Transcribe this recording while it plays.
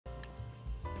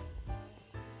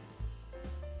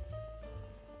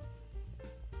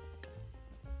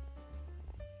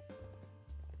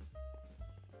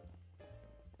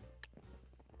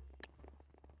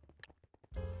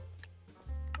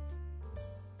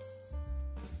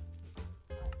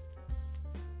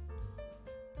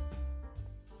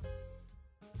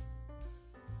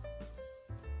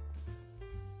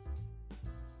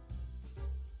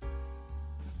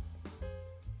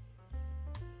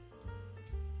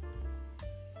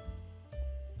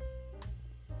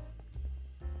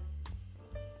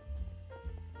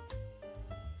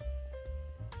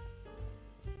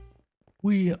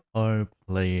We are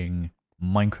playing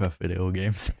Minecraft video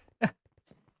games.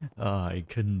 I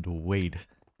couldn't wait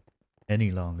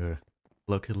any longer.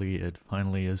 Luckily, it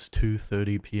finally is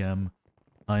 2:30 p.m.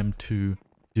 Time to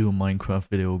do Minecraft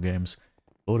video games.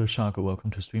 Lord Shaka,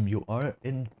 welcome to stream. You are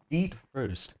indeed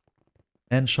first.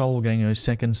 And Shovelganger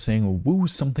second, saying, woo,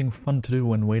 something fun to do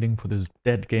when waiting for this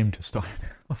dead game to start.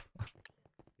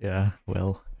 Yeah,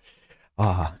 well.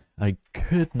 I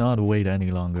could not wait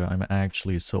any longer. I'm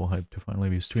actually so hyped to finally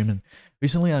be streaming.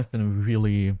 Recently, I've been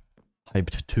really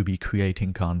hyped to be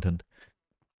creating content.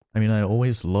 I mean, I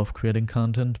always love creating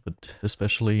content, but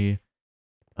especially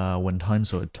when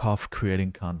times are tough,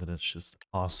 creating content is just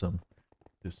awesome.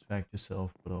 Distract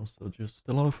yourself, but also just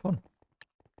a lot of fun.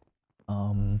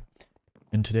 And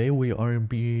today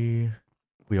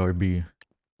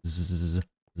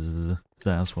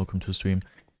Zaz, welcome to stream.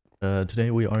 Today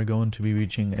we are going to be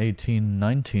reaching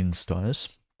 19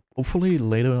 stars. Hopefully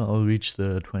later I'll reach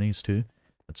the 20s too.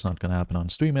 That's not gonna happen on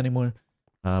stream anymore.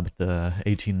 But the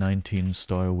 19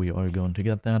 star, we are going to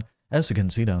get that. As you can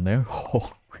see down there,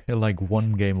 oh, we're like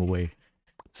one game away.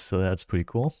 So that's pretty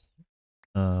cool.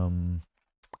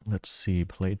 Let's see,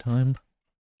 playtime.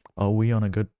 Are we on a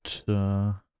good...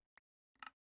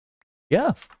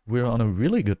 Yeah, we're on a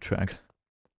really good track.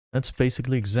 That's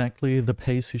basically exactly the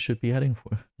pace you should be heading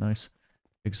for. Nice.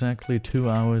 Exactly 2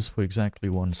 hours for exactly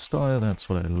 1 star. That's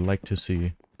what I like to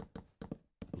see.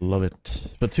 Love it.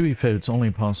 But to be fair, it's only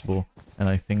possible, and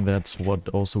I think that's what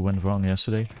also went wrong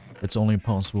yesterday. It's only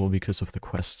possible because of the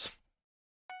quests.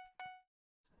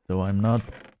 So I'm not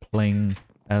playing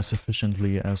as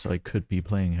efficiently as I could be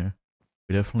playing here.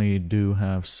 We definitely do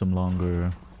have some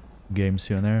longer games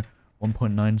here and there.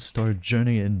 1.9 star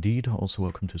journey indeed. Also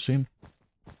welcome to stream.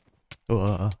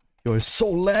 You're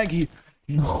so laggy!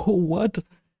 No, what?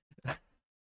 Can't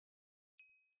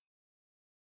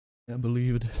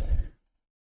believe it.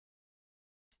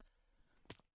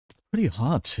 It's pretty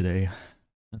hot today.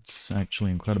 That's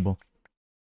actually incredible.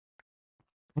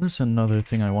 What is another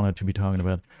thing I wanted to be talking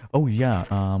about? Oh yeah,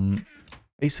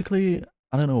 basically,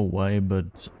 I don't know why,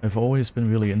 but I've always been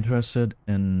really interested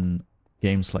in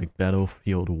games like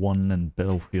Battlefield 1 and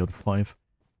Battlefield 5.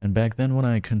 And back then when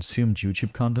I consumed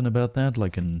YouTube content about that,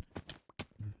 like in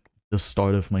the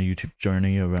start of my YouTube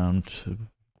journey around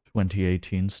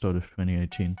 2018, start of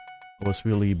 2018, I was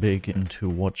really big into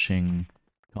watching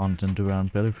content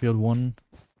around Battlefield 1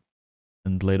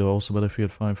 and later also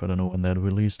Battlefield 5, I don't know when that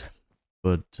released.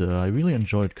 But I really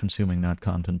enjoyed consuming that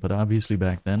content, but obviously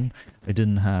back then I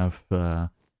didn't have...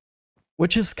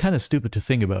 which is kind of stupid to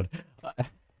think about.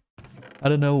 I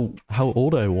don't know how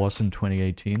old I was in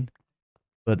 2018.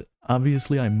 But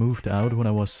obviously I moved out when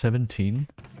I was 17.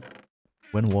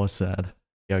 When was that?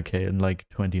 Yeah, okay, in like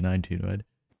 2019, right?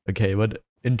 Okay, but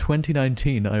in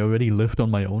 2019 I already lived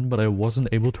on my own, but I wasn't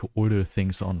able to order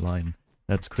things online.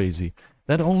 That's crazy.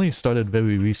 That only started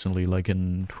very recently, like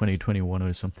in 2021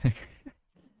 or something.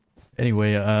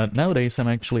 Anyway, nowadays I'm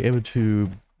actually able to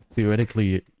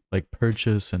theoretically like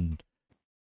purchase and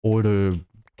order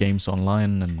games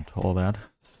online and all that,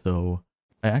 so...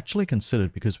 I actually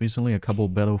considered, because recently a couple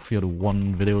Battlefield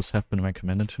 1 videos have been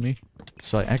recommended to me,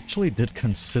 so I actually did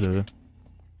consider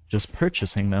just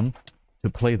purchasing them to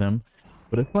play them,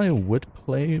 but if I would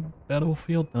play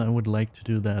Battlefield, then I would like to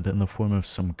do that in the form of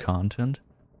some content.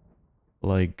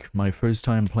 Like my first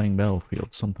time playing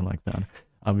Battlefield, something like that.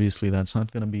 Obviously that's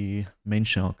not gonna be main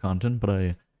channel content, but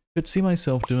I could see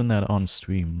myself doing that on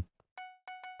stream.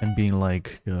 And being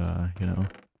like, you know,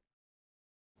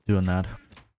 doing that.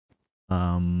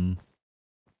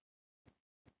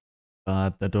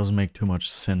 But that doesn't make too much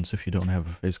sense if you don't have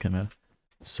a face cam yet.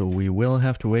 So we will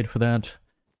have to wait for that.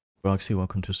 Roxy,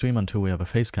 welcome to stream until we have a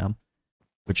face cam.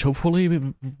 Which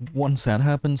hopefully, once that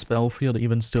happens, Battlefield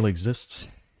even still exists.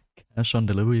 Cash on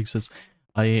delivery exists.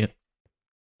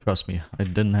 Trust me, I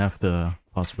didn't have the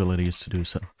possibilities to do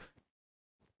so.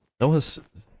 That was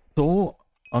so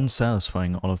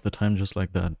unsatisfying all of the time, just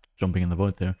like that, jumping in the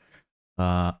void there.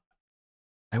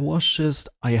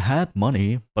 I had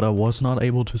money, but I was not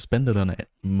able to spend it on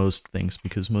most things,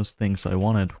 because most things I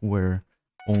wanted were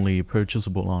only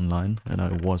purchasable online, and I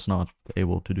was not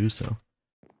able to do so.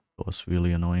 It was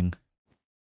really annoying.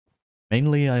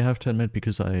 Mainly, I have to admit,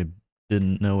 because I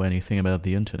didn't know anything about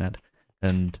the internet,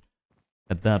 and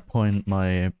at that point,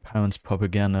 my parents'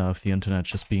 propaganda of the internet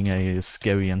just being a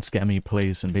scary and scammy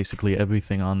place, and basically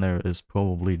everything on there is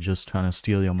probably just trying to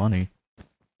steal your money.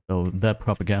 So that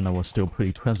propaganda was still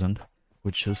pretty present,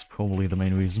 which is probably the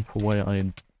main reason for why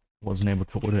I wasn't able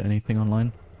to order anything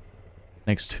online.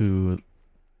 Next to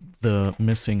the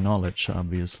missing knowledge,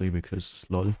 obviously, because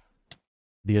lol,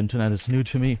 the internet is new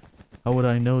to me. How would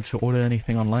I know to order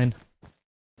anything online?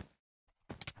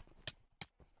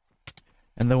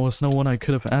 And there was no one I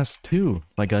could have asked to.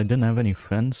 Like, I didn't have any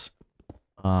friends.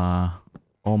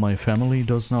 All my family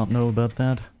does not know about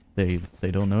that. They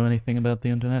don't know anything about the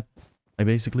internet. I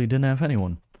basically didn't have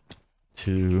anyone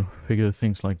to figure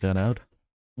things like that out.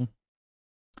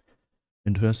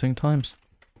 Interesting times.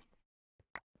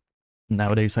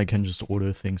 Nowadays I can just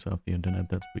order things off the internet.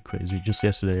 That's pretty crazy. Just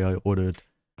yesterday I ordered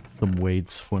some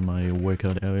weights for my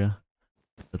workout area.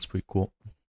 That's pretty cool.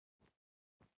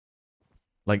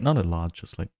 Like, not a lot,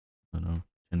 just like, I don't know,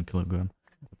 10 kilogram.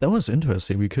 That was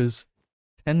interesting because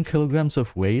 10 kilograms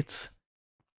of weights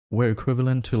were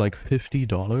equivalent to like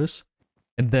 $50.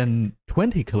 And then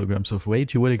 20 kilograms of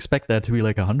weight, you would expect that to be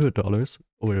like $100,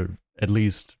 or at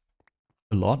least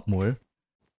a lot more.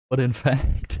 But in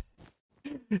fact,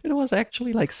 it was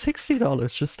actually like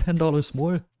 $60, just $10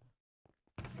 more.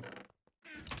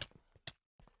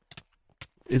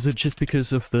 Is it just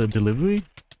because of the delivery?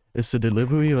 Is the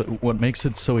delivery what makes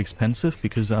it so expensive?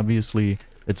 Because obviously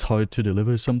it's hard to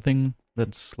deliver something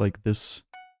that's like this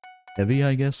heavy,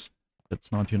 I guess.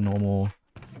 That's not your normal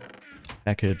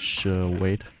package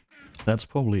weight. That's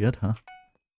probably it, huh?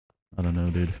 I don't know,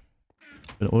 dude.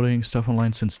 Been ordering stuff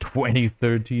online since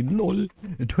 2013. LOL.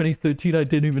 In 2013 I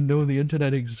didn't even know the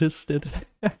internet existed.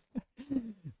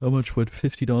 How much would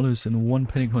 $50 in 1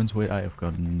 penny coins weigh? I have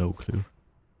got no clue.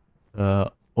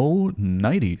 Oh,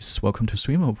 90s. Welcome to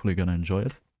stream. Hopefully you're gonna enjoy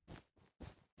it.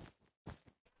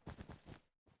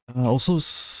 Also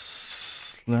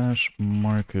slash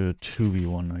marker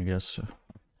 2v1, I guess.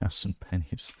 Have some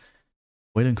pennies.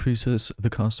 Weight increases the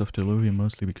cost of delivery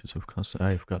mostly because of cost.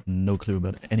 I've got no clue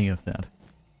about any of that.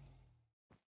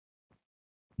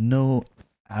 No,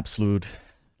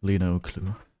 absolutely no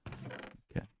clue.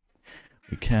 Okay.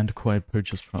 We can't quite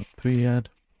purchase Prop 3 yet.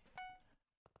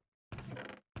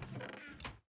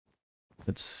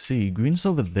 Let's see. Green's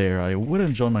over there. I would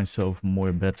enjoy myself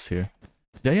more bets here.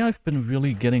 Today I've been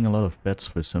really getting a lot of bets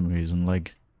for some reason.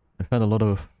 Like, I've had a lot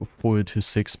of 4 to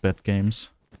 6 bet games.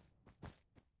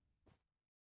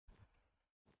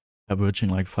 Averaging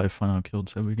like 5 final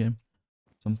kills every game.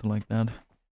 Something like that.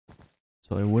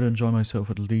 So I would enjoy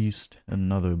myself at least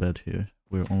another bet here.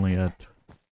 We're only at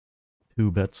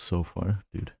 2 bets so far,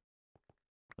 dude.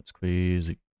 That's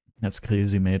crazy. That's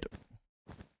crazy, mate.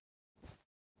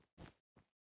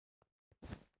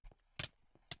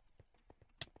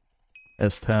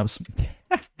 S-tabs.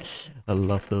 I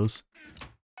love those.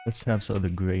 S-tabs are the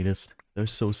greatest. They're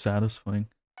so satisfying.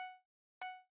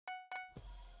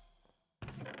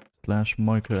 Slash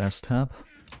marker S-tab.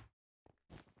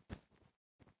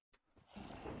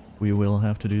 We will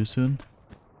have to do soon.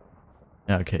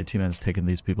 Yeah, okay, T-Man's taking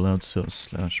these people out, so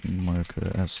slash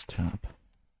marker S-tab.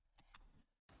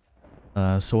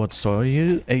 So what star are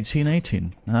you?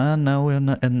 1818. Now we're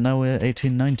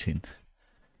 1819.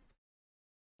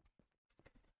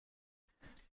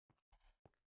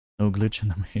 No glitch in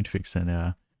the Matrix, and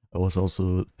yeah, I was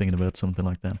also thinking about something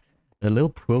like that. A little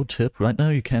pro tip, right now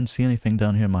you can't see anything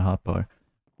down here in my hotbar,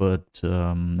 but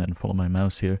then follow my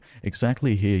mouse here.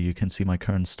 Exactly here you can see my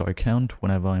current star count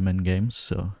whenever I'm in games,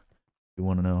 so if you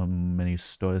want to know how many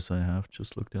stars I have,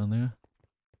 just look down there.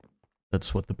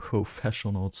 That's what the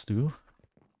professionals do.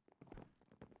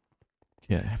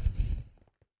 Okay.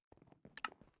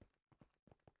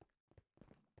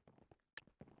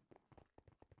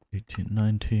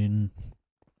 $18.19.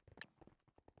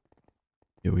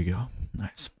 Here we go.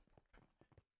 Nice.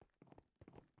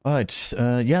 Alright,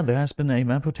 yeah, there has been a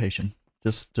map rotation.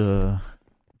 Just,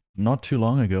 not too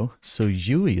long ago. So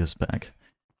Yui is back.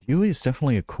 Yui is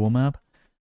definitely a cool map.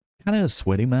 Kind of a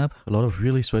sweaty map. A lot of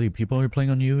really sweaty people are playing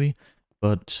on Yui.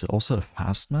 But also a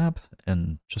fast map.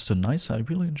 And just a nice, I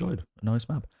really enjoyed. A nice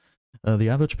map. The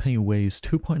average penny weighs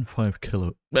 2.5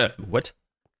 kilo... what?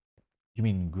 You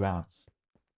mean grams?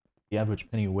 The average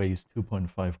penny weighs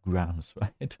 2.5 grams,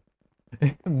 right?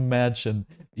 Imagine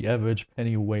the average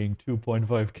penny weighing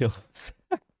 2.5 kilos.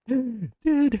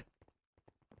 Dude.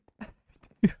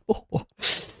 Oh.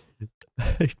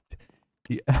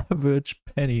 The average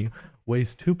penny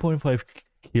weighs 2.5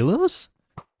 kilos?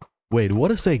 Wait,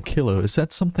 what is a kilo? Is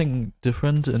that something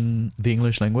different in the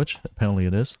English language? Apparently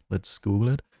it is. Let's Google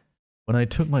it. When I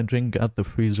took my drink out the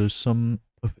freezer, some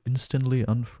of instantly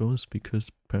unfroze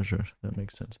because pressure. That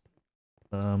makes sense.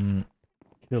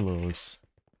 Kilos.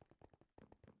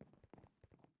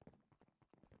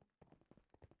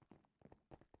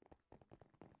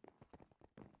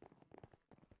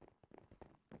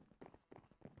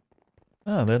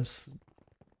 Ah, that's...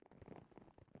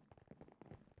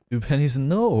 2 pennies?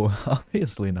 No,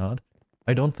 obviously not.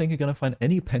 I don't think you're gonna find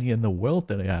any penny in the world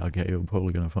that... Yeah, okay, you're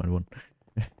probably gonna find one.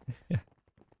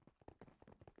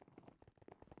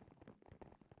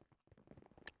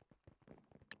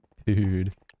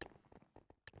 Dude.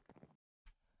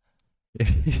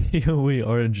 We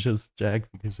aren't just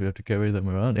jacked because we have to carry them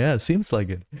around. Yeah, it seems like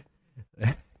it.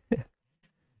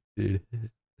 Dude,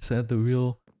 is that the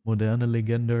real Moderne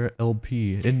Legender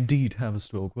LP? Indeed, have a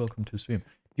stroke. Welcome to stream.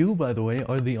 You, by the way,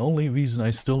 are the only reason I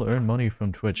still earn money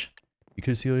from Twitch.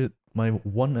 Because you're my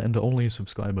one and only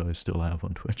subscriber I still have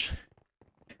on Twitch.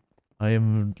 I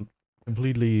am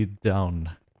completely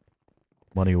down,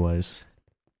 money-wise.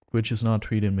 Twitch is not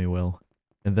treating me well.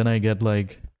 And then I get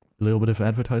like a little bit of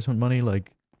advertisement money,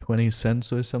 like 20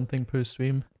 cents or something per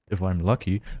stream, if I'm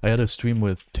lucky. I had a stream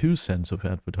with 2 cents of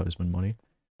advertisement money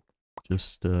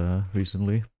just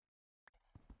recently.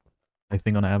 I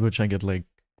think on average I get like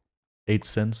 8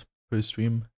 cents per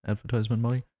stream advertisement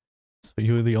money. So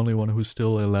you're the only one who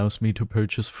still allows me to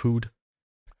purchase food.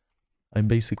 I'm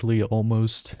basically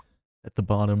almost at the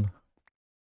bottom.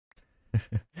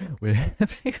 We're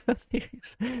having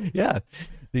pennies. Yeah,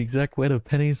 the exact weight of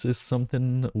pennies is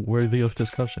something worthy of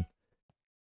discussion.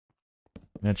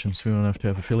 Imagine streaming enough to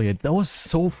have affiliate. That was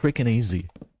so freaking easy.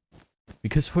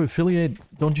 Because for affiliate,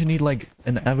 don't you need like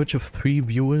an average of 3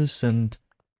 viewers and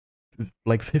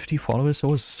like 50 followers? That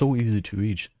was so easy to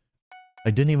reach. I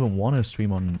didn't even want to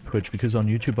stream on Twitch because on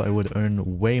YouTube I would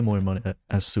earn way more money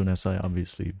as soon as I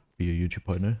obviously be a YouTube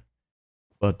partner.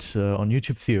 But on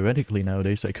YouTube theoretically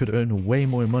nowadays I could earn way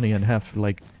more money and have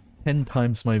like 10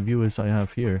 times my viewers I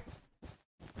have here.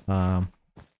 But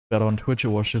on Twitch it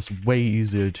was just way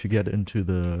easier to get into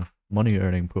the money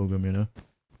earning program, you know?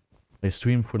 I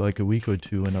streamed for like a week or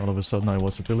 2 and all of a sudden I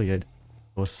was affiliate.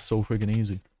 It was so freaking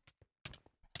easy.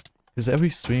 Because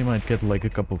every stream I'd get like a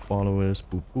couple followers,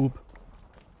 boop boop.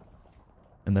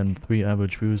 And then 3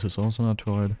 average views is also not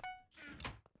too hard.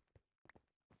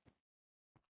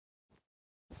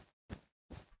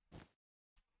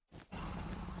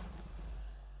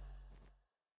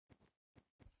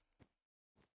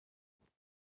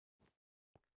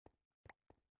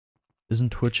 Isn't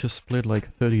Twitch's split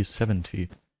like 30-70?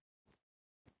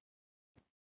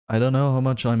 I don't know how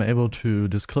much I'm able to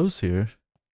disclose here.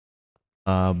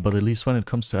 But at least when it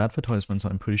comes to advertisements,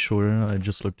 I'm pretty sure I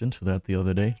just looked into that the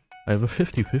other day. I have a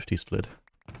 50-50 split.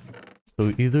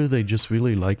 So either they just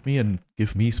really like me and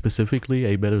give me specifically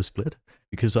a better split,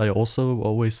 because I also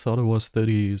always thought it was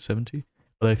 30-70,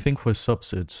 but I think for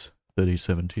subs it's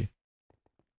 30-70.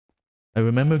 I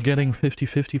remember getting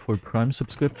 50-50 for Prime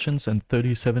subscriptions and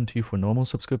 30-70 for normal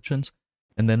subscriptions,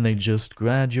 and then they just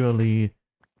gradually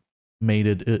made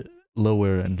it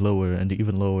lower and lower and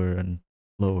even lower and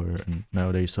lower, and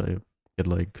nowadays I get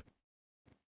like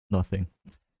nothing.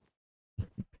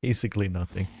 Basically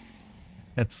nothing.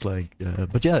 That's like,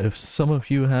 but yeah, if some of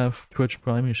you have Twitch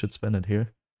Prime, you should spend it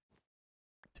here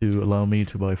to allow me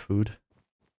to buy food.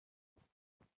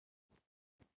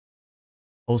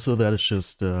 Also, that is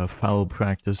just foul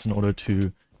practice in order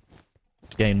to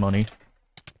gain money.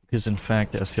 Because in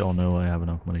fact, as y'all know, I have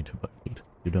enough money to buy food.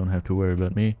 You don't have to worry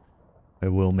about me. I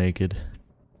will make it.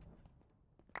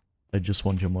 I just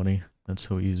want your money. That's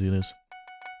how easy it is.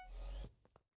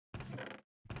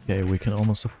 Okay, we can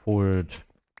almost afford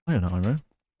iron armor.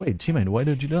 Wait, teammate, why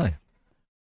did you die?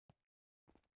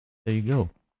 There you go.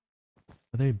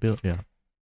 Are they built? Yeah.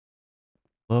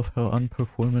 Love how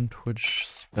unperformant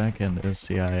Twitch's backend is.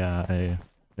 Yeah,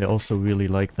 I also really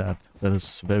like that. That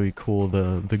is very cool.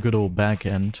 The good old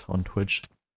backend on Twitch.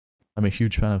 I'm a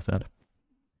huge fan of that.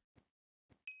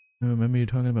 I remember you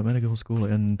talking about medical school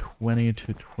in 20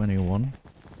 to 21.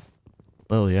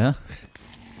 Well, yeah.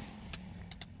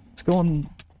 It's going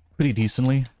pretty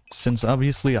decently, since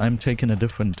obviously I'm taking a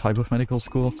different type of medical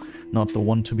school. Not the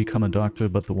one to become a doctor,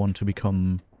 but the one to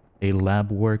become a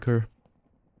lab worker.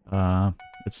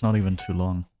 It's not even too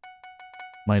long.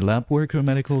 My lab worker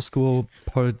medical school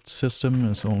part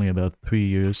system is only about 3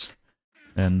 years.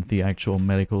 And the actual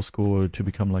medical school to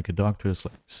become like a doctor is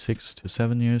like 6 to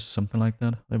 7 years, something like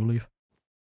that, I believe.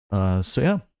 So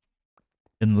yeah.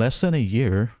 In less than a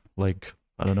year, like,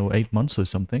 I don't know, 8 months or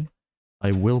something,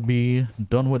 I will be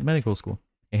done with medical school.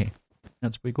 Hey,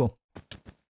 that's pretty cool.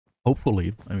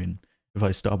 Hopefully, I mean, if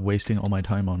I stop wasting all my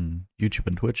time on YouTube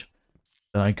and Twitch,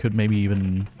 then I could maybe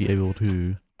even be able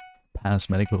to pass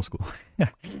medical school.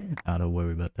 Don't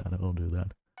worry about that, I'll do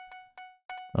that.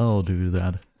 I'll do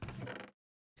that.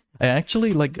 I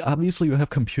actually, like, obviously you have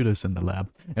computers in the lab,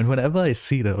 and whenever I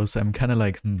see those, I'm kind of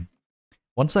like,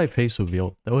 Once I face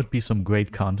reveal, that would be some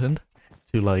great content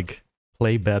to, like,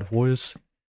 play BedWars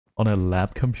on a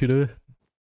lab computer.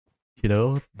 You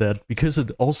know, that, because it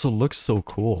also looks so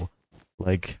cool.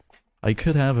 Like, I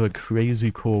could have a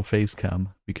crazy cool face cam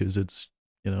because it's,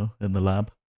 you know, in the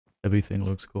lab. Everything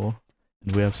looks cool.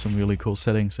 And we have some really cool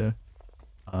settings there.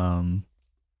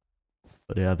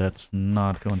 But yeah, that's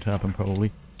not going to happen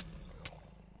probably.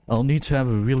 I'll need to have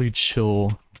a really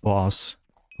chill boss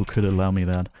who could allow me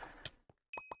that.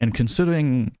 And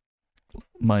considering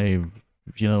my,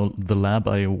 you know, the lab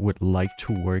I would like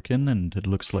to work in, and it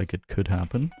looks like it could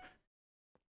happen,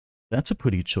 that's a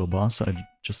pretty chill boss. I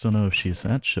just don't know if she's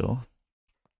that chill.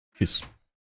 She's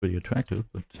pretty attractive,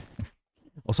 but...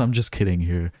 Also, I'm just kidding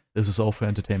here. This is all for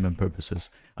entertainment purposes.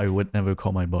 I would never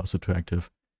call my boss attractive.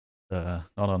 Not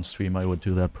on stream, I would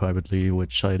do that privately,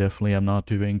 which I definitely am not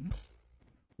doing.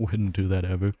 Wouldn't do that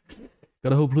ever.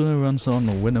 Gotta hope Luna runs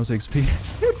on Windows XP.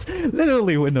 It's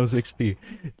literally Windows XP.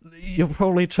 You're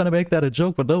probably trying to make that a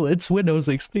joke, but no, it's Windows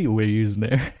XP we're using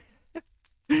there.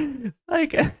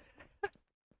 Like, in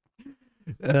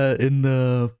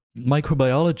the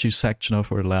microbiology section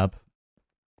of our lab,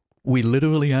 we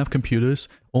literally have computers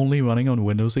only running on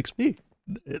Windows XP.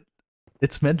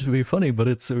 It's meant to be funny, but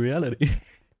it's a reality.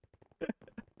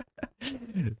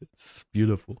 It's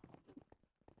beautiful.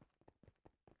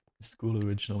 School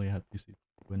originally had PC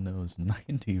Windows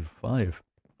 95.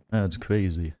 That's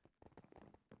crazy.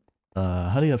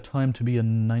 How do you have time to be a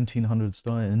 1900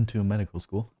 star into medical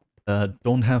school?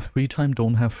 Don't have free time,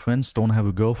 don't have friends, don't have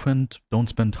a girlfriend, don't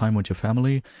spend time with your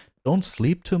family, don't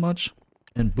sleep too much,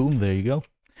 and boom, there you go.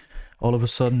 All of a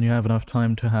sudden you have enough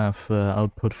time to have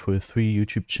output for 3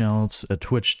 YouTube channels, a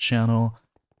Twitch channel,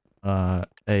 a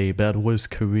BedWars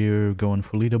career going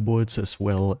for leaderboards, as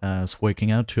well as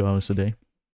working out 2 hours a day.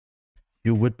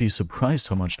 You would be surprised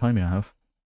how much time you have.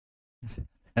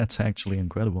 That's actually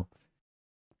incredible.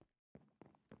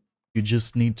 You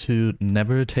just need to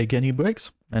never take any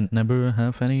breaks and never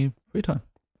have any free time.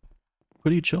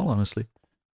 Pretty chill, honestly.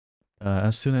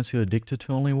 As soon as you're addicted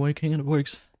to only working, it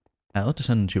works out,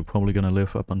 and you're probably gonna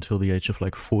live up until the age of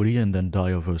like 40 and then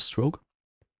die of a stroke.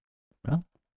 Well,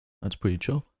 that's pretty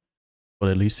chill. But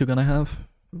at least you're gonna have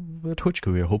a Twitch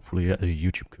career, hopefully a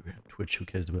YouTube career. Twitch, who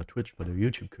cares about Twitch, but a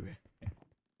YouTube career.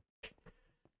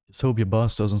 Just hope your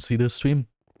boss doesn't see this stream.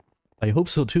 I hope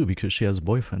so too, because she has a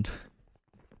boyfriend.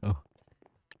 So,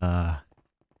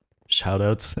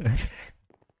 shoutouts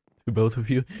to both of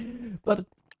you. But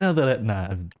now that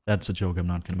nah, that's a joke I'm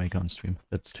not gonna make on stream.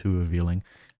 That's too revealing.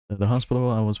 The hospital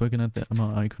I was working at, the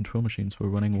MRI control machines were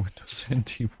running Windows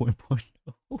NT 4.0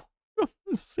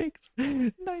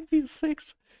 from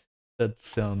 96. That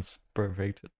sounds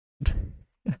perfect.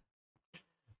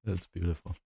 That's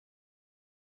beautiful.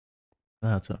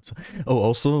 That's awesome. Oh,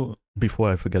 also, before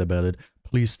I forget about it,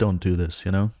 please don't do this,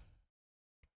 you know?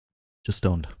 Just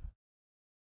don't.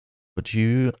 But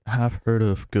you have heard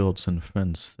of Girls and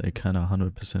Friends. They kind of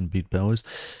 100% beat BedWars.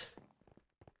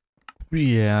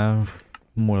 Yeah,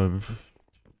 more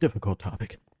difficult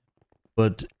topic.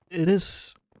 But it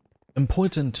is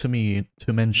important to me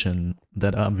to mention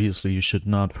that obviously you should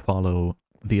not follow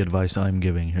the advice I'm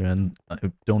giving here, and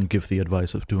I don't give the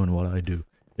advice of doing what I do.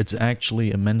 It's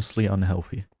actually immensely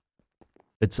unhealthy.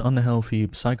 It's unhealthy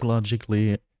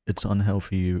psychologically, it's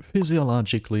unhealthy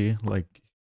physiologically, like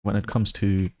when it comes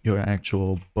to your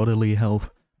actual bodily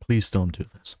health. Please don't do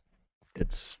this.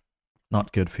 It's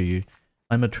not good for you.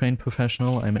 I'm a trained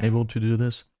professional, I'm able to do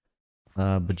this,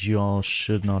 but you all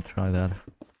should not try that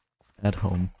at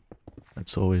home.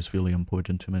 That's always really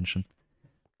important to mention.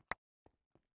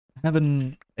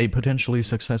 Having a potentially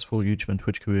successful YouTube and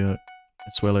Twitch career,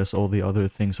 as well as all the other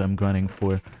things I'm grinding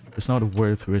for, is not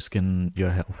worth risking your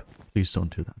health. Please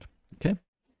don't do that, okay?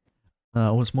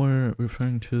 I was more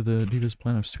referring to the deepest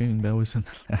plan of streaming BedWars in the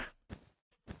lab.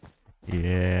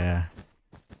 Yeah.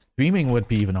 Streaming would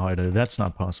be even harder, that's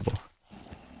not possible.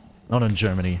 Not in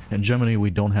Germany. In Germany we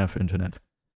don't have internet.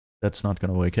 That's not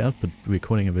gonna work out, but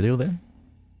recording a video there?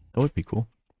 That would be cool.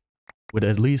 Would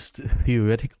at least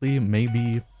theoretically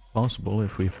maybe possible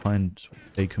if we find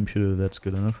a computer that's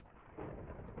good enough.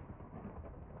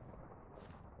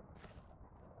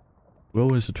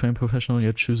 Ro is a trained professional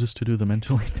yet chooses to do the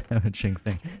mentally damaging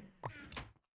thing.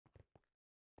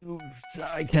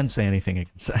 I can't say anything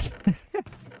against that.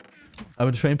 I'm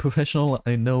a trained professional,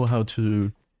 I know how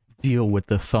to deal with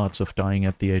the thoughts of dying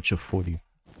at the age of 40.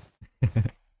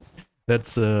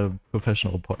 That's a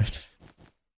professional part.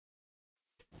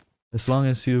 As long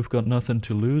as you've got nothing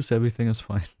to lose, everything is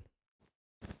fine.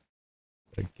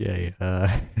 Okay,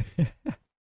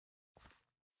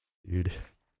 dude.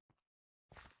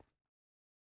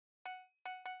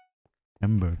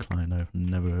 Ember Klein, I've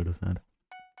never heard of that.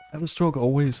 Everstroke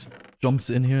always jumps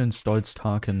in here and starts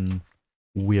talking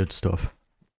weird stuff.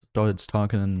 Starts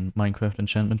talking in Minecraft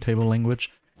enchantment table language,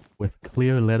 with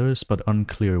clear letters but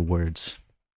unclear words.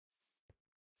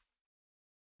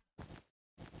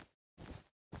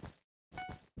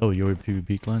 Oh, you're a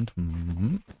PvP client?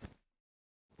 Mm-hmm.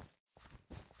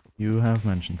 You have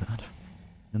mentioned that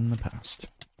in the past.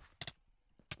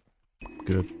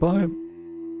 Goodbye.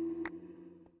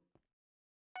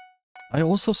 I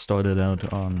also started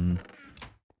out on...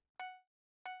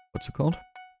 what's it called?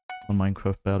 On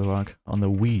Minecraft Bedrock on the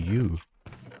Wii U.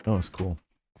 That was cool.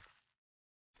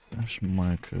 Slash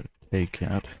marker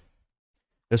cat.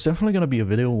 There's definitely gonna be a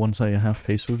video once I have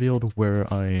face revealed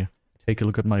where I take a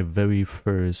look at my very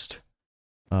first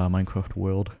Minecraft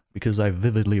world, because I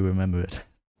vividly remember it.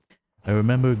 I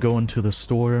remember going to the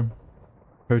store,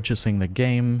 purchasing the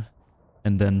game,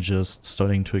 and then just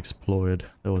starting to explore it.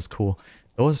 That was cool.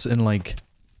 That was in like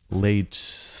late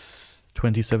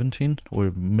 2017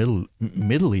 or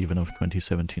middle even of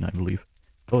 2017, I believe.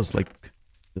 That was like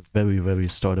the very, very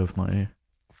start of my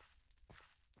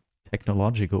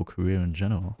technological career in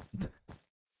general. It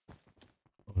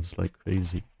was like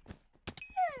crazy.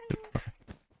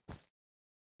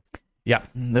 Yeah,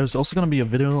 there's also gonna be a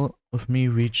video of me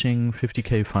reaching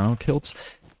 50k final kills,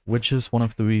 which is one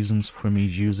of the reasons for me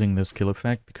using this kill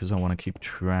effect, because I want to keep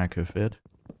track of it.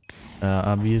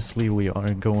 Obviously we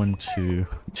are going to...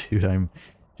 Dude, I'm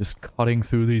just cutting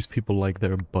through these people like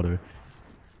they're butter.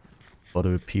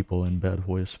 Butter people in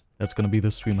BedWars. That's gonna be the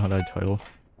stream highlight title.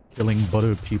 Killing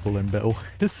butter people in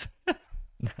BedWars.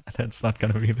 Nah, that's not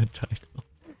gonna be the title.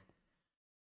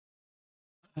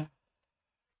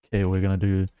 Okay, we're gonna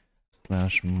do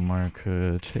slash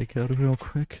marker takeout real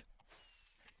quick.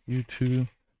 YouTube.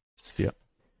 So, yeah.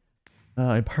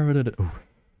 I pirated... Oh.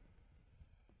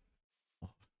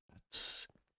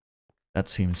 That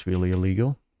seems really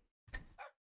illegal.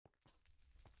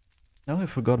 Now I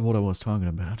forgot what I was talking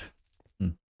about.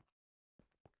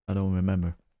 I don't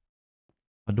remember.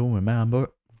 I don't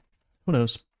remember. Who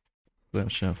knows?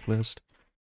 Slash F list.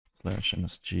 Slash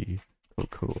MSG.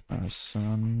 Coco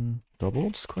Asan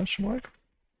doubles question mark?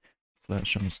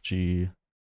 Slash MSG.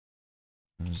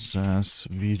 Zas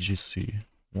VGC.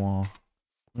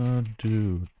 Wanna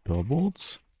do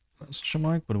doubles? Question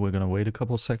mark, but we're gonna wait a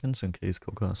couple seconds in case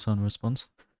Coca-san responds.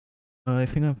 I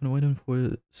think I've been waiting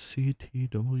for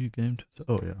CTW game to...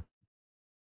 Oh yeah.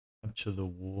 Capture the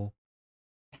wall.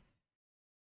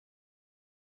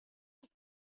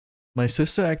 My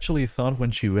sister actually thought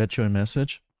when she read your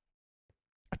message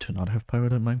to not have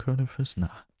pirated Minecraft at first? Nah.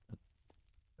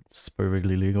 It's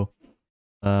perfectly legal.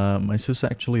 My sister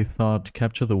actually thought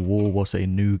Capture the Wall was a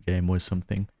new game or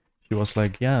something. She was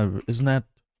like, yeah, isn't that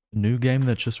a new game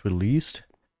that just released?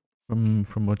 From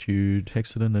what you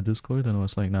texted in the Discord? And I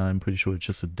was like, nah, I'm pretty sure it's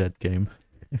just a dead game.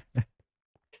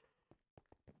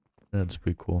 That's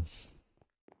pretty cool.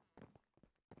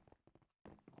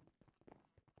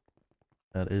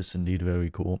 That is indeed very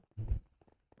cool.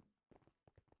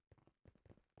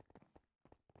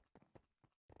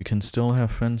 You can still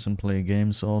have friends and play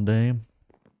games all day.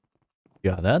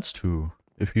 Yeah, that's true.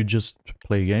 If you just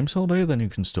play games all day, then you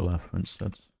can still have friends.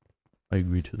 I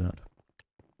agree to that.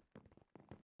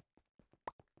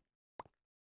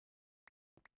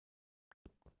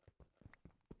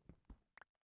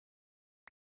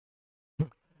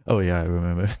 Oh yeah, I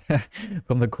remember.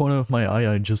 From the corner of my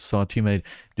eye, I just saw a teammate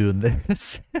doing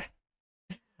this.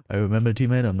 I remember,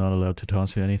 teammate, I'm not allowed to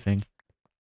toss you anything.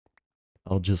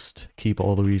 I'll just keep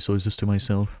all the resources to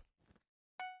myself.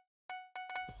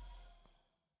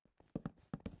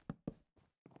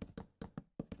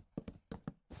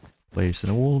 Place in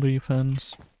a wall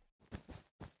defense.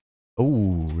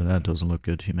 Oh, that doesn't look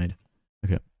good, teammate.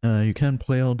 Okay. You can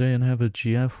play all day and have a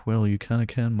GF? Well, you kinda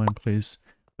can. Mine plays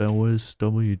BedWars,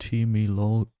 WT, me,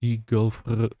 lol,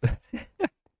 e-girlfriend.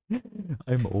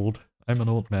 I'm old. I'm an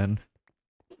old man.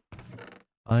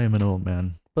 I am an old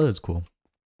man. But it's cool.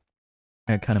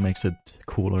 It kinda makes it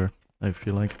cooler, I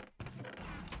feel like.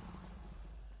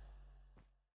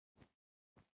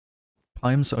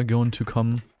 Times are going to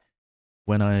come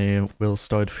when I will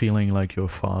start feeling like your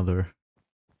father.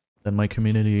 Then my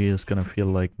community is gonna feel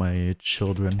like my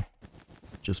children.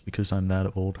 Just because I'm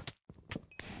that old.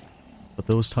 But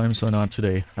those times are not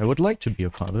today. I would like to be a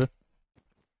father.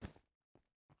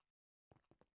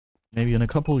 Maybe in a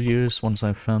couple of years, once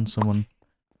I've found someone.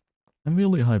 I'm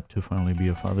really hyped to finally be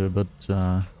a father, but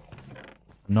I'm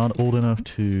not old enough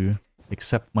to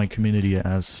accept my community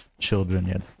as children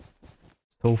yet.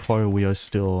 So far we are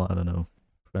still, I don't know,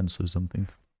 friends or something.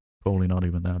 Probably not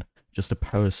even that. Just a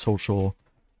parasocial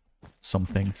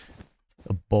something.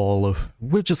 A ball of...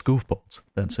 We're just goofballs.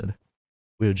 That's it.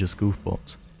 We're just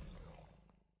goofballs.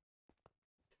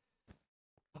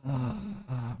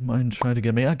 Mine try to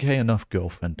get me. Okay, enough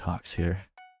girlfriend talks here.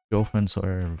 Girlfriends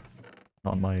are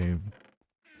not my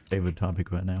favorite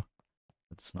topic right now.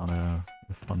 It's not a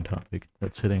fun topic.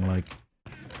 That's hitting like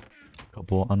a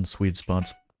couple unsweet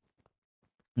spots.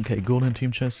 Okay, golden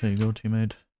team chest. There you go,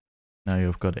 teammate. Now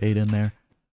you've got 8 in there.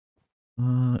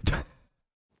 I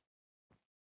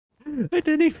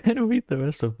didn't even read the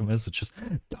rest of the messages.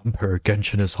 Dump her,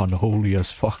 Genshin is unholy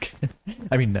as fuck.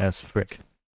 I mean, as frick.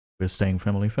 We're staying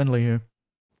family friendly here.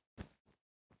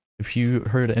 If you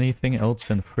heard anything else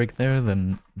than frick there,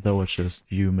 then that was just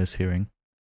you mishearing.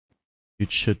 You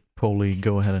should probably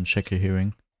go ahead and check your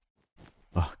hearing.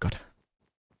 Oh, God.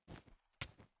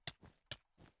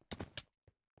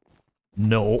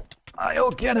 No.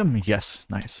 I'll get him! Yes,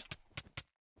 nice.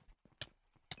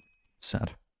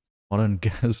 Sad. Modern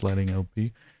gaslighting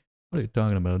LP. What are you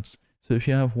talking about? So if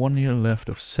you have 1 year left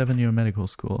of 7-year medical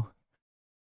school,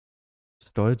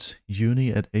 starts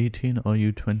uni at 18 or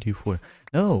you 24?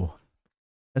 No!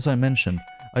 As I mentioned,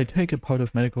 I take a part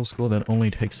of medical school that only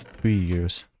takes 3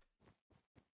 years.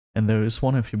 And there is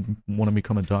one if you want to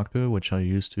become a doctor, which I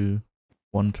used to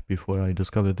want before I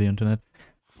discovered the internet.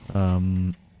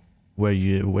 Where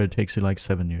it takes you like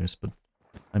 7 years, but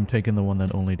I'm taking the one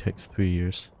that only takes 3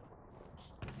 years.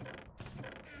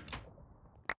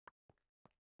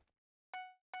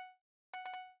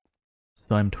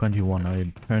 So I'm 21.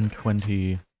 I turned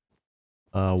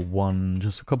 21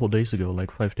 just a couple days ago,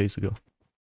 like 5 days ago.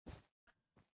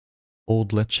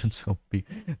 Old Legends LP.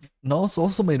 Nos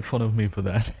also made fun of me for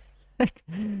that.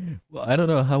 Well, I don't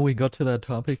know how we got to that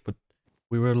topic, but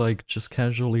we were like just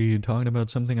casually talking about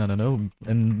something, I don't know,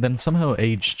 and then somehow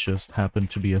age just happened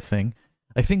to be a thing.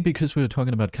 I think because we were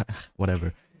talking about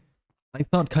whatever. I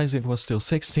thought Kaizek was still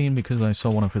 16 because I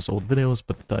saw one of his old videos,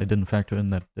 but I didn't factor in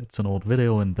that it's an old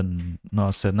video, and then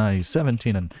Nas said, nah, he's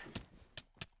 17, and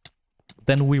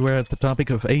then we were at the topic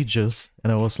of ages,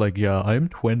 and I was like, yeah, I'm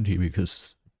 20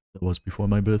 because that was before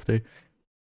my birthday.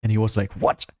 And he was like,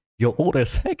 what? You're old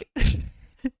as heck?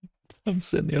 I'm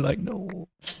sitting there like, no,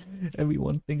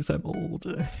 everyone thinks I'm old.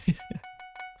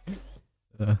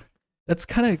 That's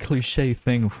kind of a cliche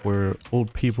thing for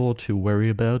old people to worry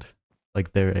about,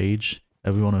 like their age.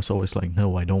 Everyone is always like,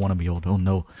 no, I don't want to be old. Oh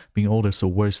no, being old is the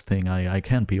worst thing. I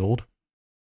can't be old.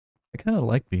 I kind of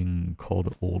like being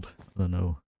called old. I don't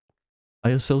know. I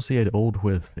associate old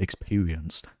with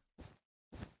experienced.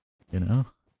 You know?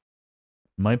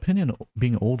 In my opinion,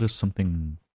 being old is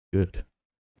something good.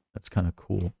 That's kind of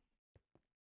cool.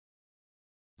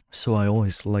 So I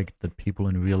always liked that people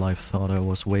in real life thought I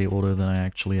was way older than I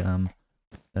actually am.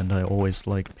 And I always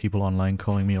liked people online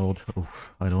calling me old.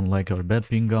 Oof, I don't like our bed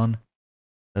being gone.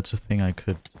 That's a thing I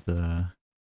could, you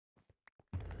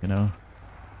know?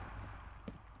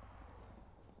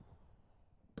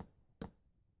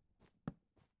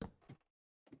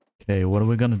 Okay, what are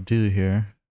we gonna do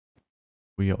here?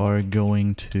 We are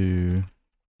going to...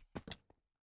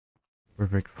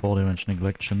 Perfect fall damage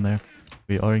neglection there.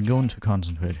 We are going to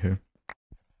concentrate here.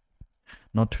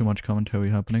 Not too much commentary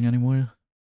happening anymore.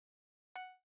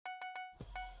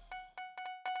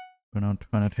 We're not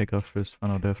trying to take our first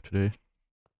final death today.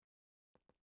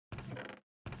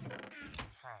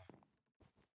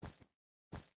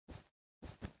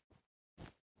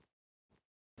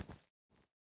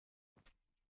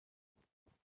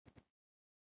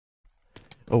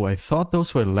 Oh, I thought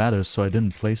those were ladders, so I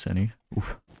didn't place any.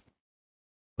 Oof.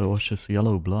 But it was just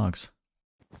yellow blocks.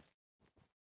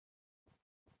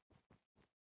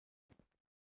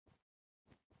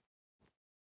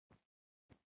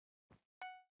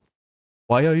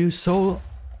 Why are you so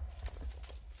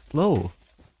slow?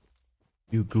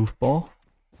 You goofball.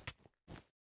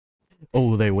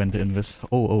 Oh, they went invis.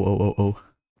 Oh.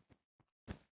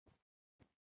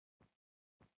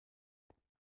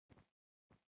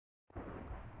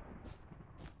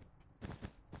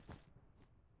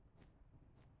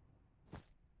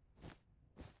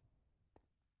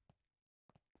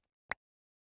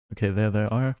 Okay, there they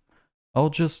are. I'll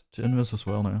just invis as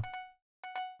well now.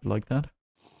 Like that?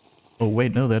 Oh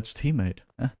wait, no, that's teammate.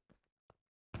 Huh?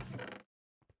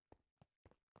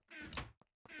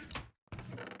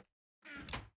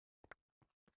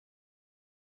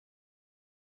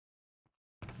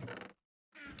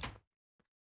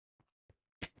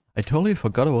 I totally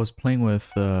forgot I was playing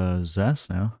with Zaz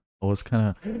now. I was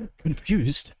kinda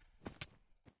confused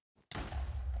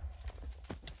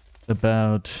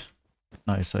about...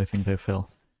 Nice, I think they fell.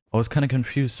 I was kinda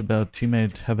confused about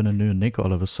teammate having a new nick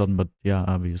all of a sudden, but yeah,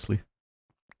 obviously.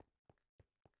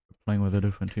 We're playing with a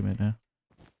different teammate now.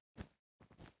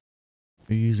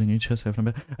 Are you using HS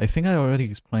after? I think I already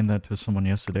explained that to someone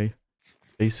yesterday.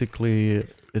 Basically,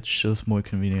 it's just more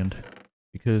convenient.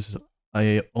 because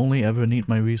I only ever need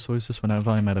my resources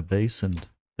whenever I'm at a base, and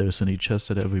there's an e-chest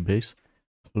at every base.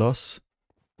 Plus,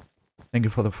 thank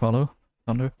you for the follow,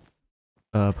 Thunder.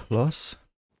 Plus,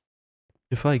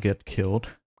 if I get killed,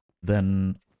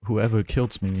 then whoever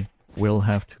kills me will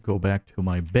have to go back to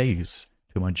my base,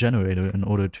 to my generator, in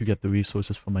order to get the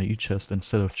resources from my e-chest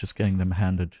instead of just getting them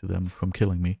handed to them from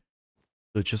killing me.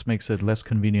 So it just makes it less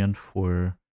convenient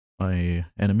for my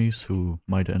enemies who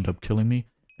might end up killing me,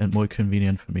 and more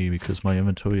convenient for me because my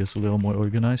inventory is a little more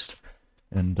organized,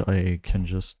 and I can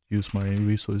just use my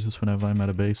resources whenever I'm at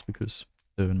a base because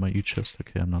they're in my e-chest.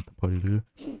 Okay, I'm not the party leader.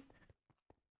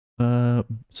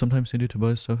 Sometimes you need to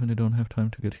buy stuff and you don't have time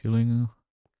to get healing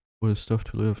or stuff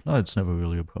to live. No, it's never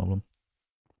really a problem.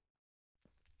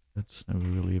 It's never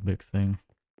really a big thing.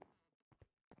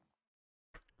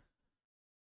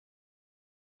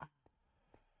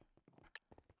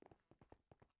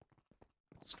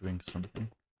 Let's drink something.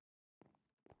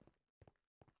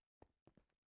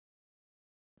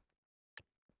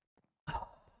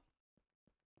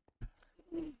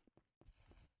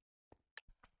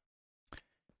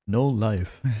 No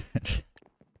life.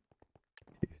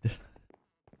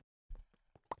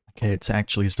 Okay, it's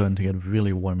actually starting to get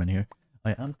really warm in here.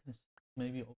 I am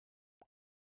maybe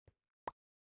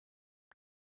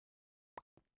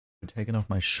taking off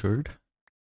my shirt.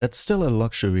 That's still a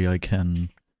luxury I can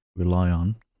rely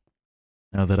on.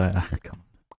 Now that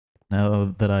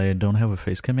now that I don't have a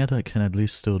face cam yet, I can at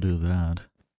least still do that.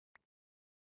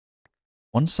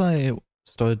 Once I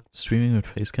start streaming with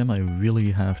face cam, I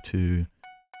really have to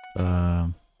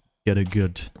get a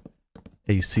good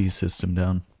AC system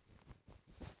down.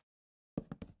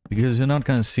 Because you're not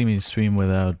gonna see me stream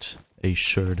without a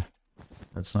shirt.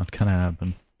 That's not gonna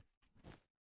happen.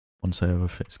 Once I have a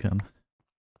face cam.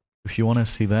 If you wanna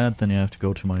see that, then you have to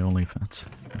go to my OnlyFans.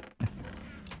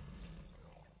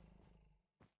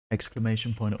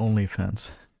 Exclamation point OnlyFans.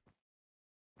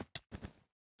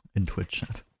 In Twitch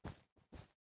chat.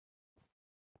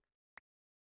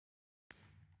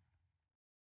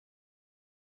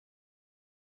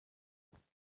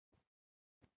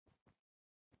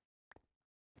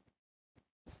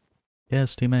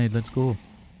 Yes, teammate, let's go.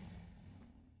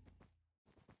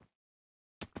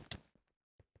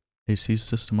 AC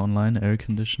system online, air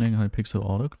conditioning, Hypixel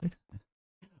autoclick?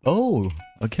 Oh,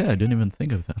 okay, I didn't even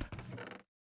think of that.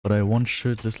 But I want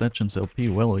shirtless legends LP.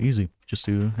 Well, easy. Just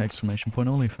do exclamation point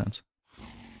OnlyFans.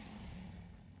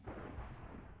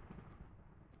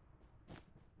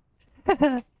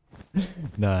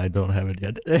 No, I don't have it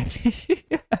yet.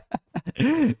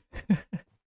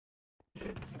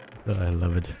 Oh, I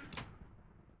love it.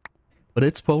 But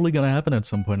it's probably gonna happen at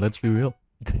some point, let's be real.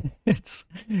 It's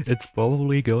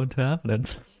probably going to happen at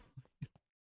some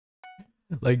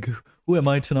point. Like, who am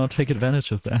I to not take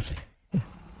advantage of that?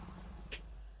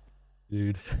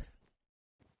 Dude.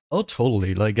 Oh,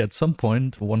 totally. Like, at some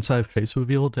point, once I have face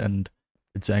revealed and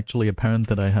it's actually apparent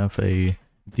that I have a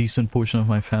decent portion of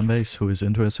my fanbase who is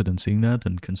interested in seeing that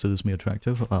and considers me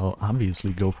attractive, I'll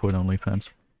obviously go for an OnlyFans.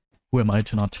 Who am I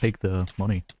to not take the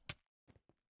money?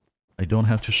 I don't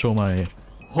have to show my...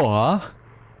 Huh?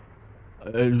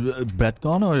 Bet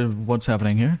gone or what's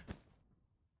happening here?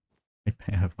 I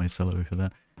may have my salary for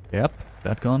that. Yep,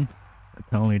 bet gone.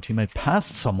 Apparently a teammate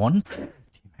passed someone.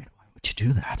 Teammate, why would you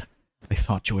do that? I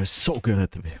thought you were so good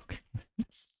at the video game.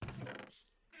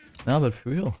 No, but for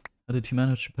real, how did he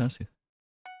manage to pass you?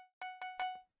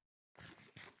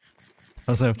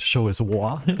 Does I have to show his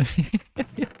what?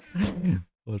 That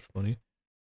was funny.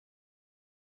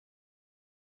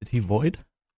 Did he void?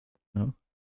 No.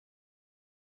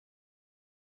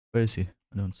 Where is he?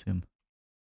 I don't see him.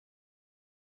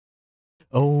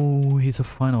 Oh, he's a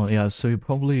final. Yeah, so he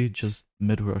probably just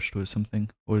mid-rushed or something.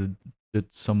 Or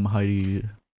did some high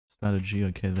strategy.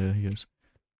 Okay, there he is.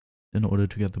 In order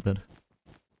to get the bed.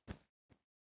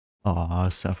 Ah,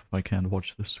 Seth, I can't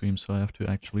watch the stream, so I have to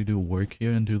actually do work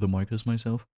here and do the markers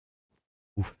myself.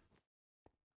 Oof.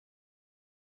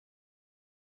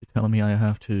 You're telling me I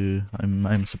have to...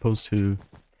 I'm supposed to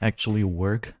actually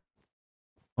work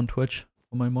on Twitch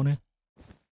for my money?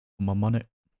 For my money.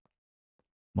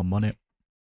 My money.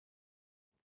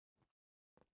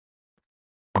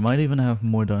 I might even have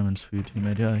more diamonds for you,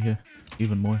 teammate. Yeah, here.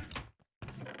 Even more.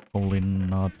 Only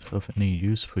not of any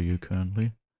use for you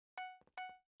currently.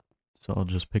 So I'll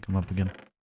just pick them up again.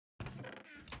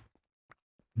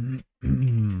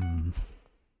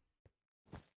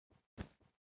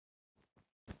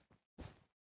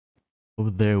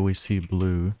 Over there we see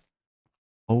blue.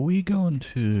 Are we going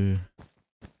to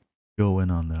go in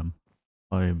on them?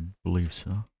 I believe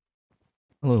so.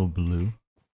 Hello, blue.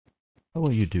 How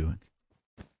are you doing?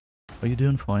 Are you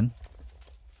doing fine?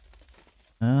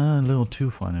 A little too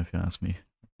fine if you ask me.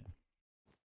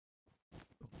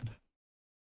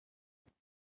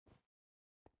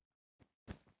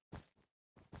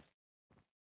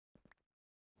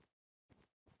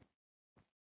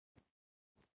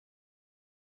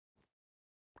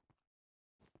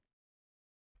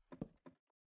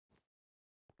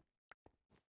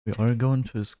 We are going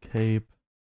to escape.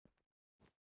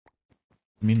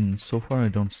 I mean, so far I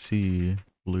don't see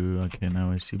blue. Okay,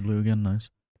 now I see blue again. Nice.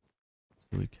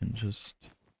 So we can just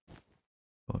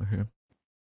go here.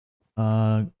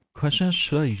 Question is,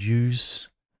 should I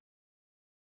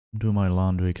do my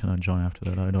laundry? Can I join after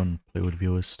that? I don't play with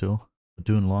viewers still. But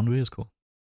doing laundry is cool.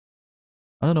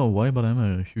 I don't know why, but I'm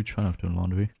a huge fan of doing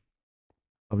laundry.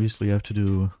 Obviously, you have to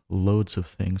do loads of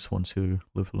things once you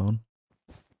live alone.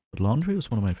 But laundry is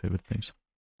one of my favorite things.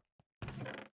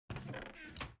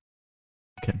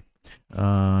 Okay.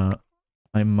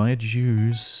 I might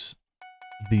use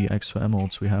the extra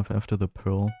emeralds we have after the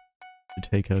pearl to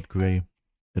take out grey.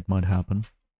 It might happen.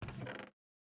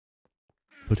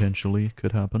 Potentially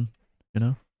could happen, you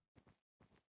know?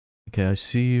 Okay, I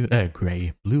see you.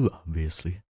 Grey. Blue,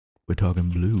 obviously. We're talking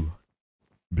blue.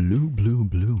 Blue, blue,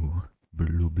 blue.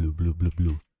 Blue, blue, blue, blue,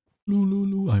 blue.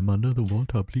 Lulu, I'm under the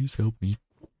water. Please help me.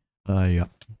 Yeah.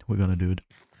 We're gonna do it.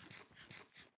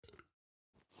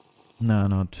 No,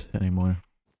 not anymore.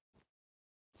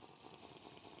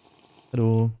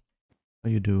 Hello. How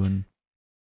you doing?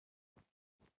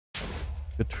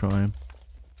 Good try.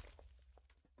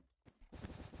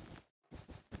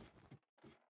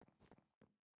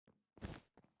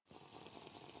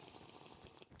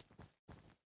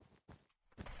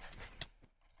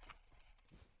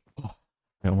 Oh,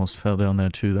 I almost fell down there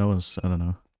too. That was, I don't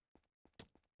know.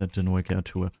 That didn't work out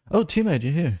too well. Oh, teammate,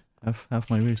 you're here. Have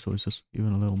half my resources,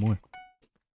 even a little more.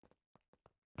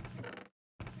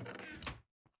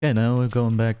 Okay, now we're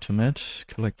going back to Met,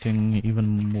 collecting even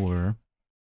more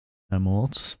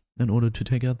emeralds in order to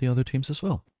take out the other teams as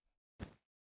well.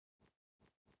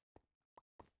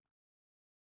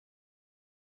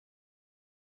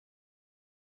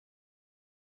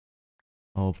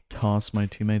 I'll toss my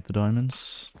teammate the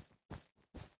diamonds.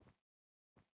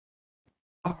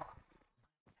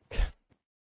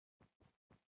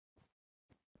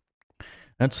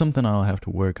 That's something I'll have to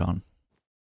work on.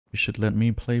 You should let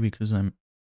me play because I'm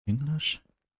English?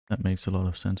 That makes a lot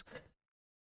of sense.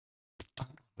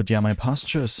 But yeah, my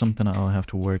posture is something I'll have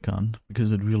to work on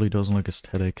because it really doesn't look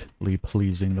aesthetically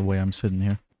pleasing the way I'm sitting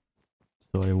here.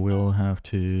 So I will have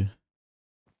to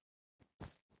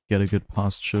get a good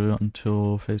posture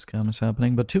until facecam is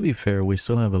happening. But to be fair, we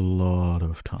still have a lot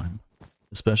of time.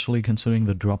 Especially considering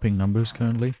the dropping numbers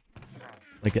currently.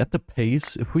 Like at the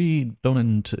pace, if we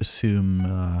don't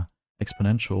assume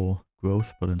exponential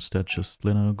growth, but instead just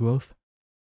linear growth,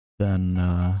 then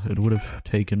it would have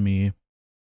taken me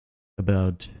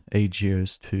about 8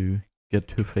 years to get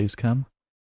to facecam.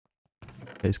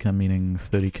 Facecam meaning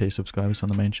 30k subscribers on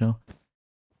the main channel.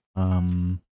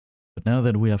 But now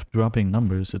that we have dropping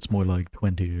numbers, it's more like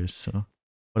 20 years, so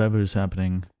whatever is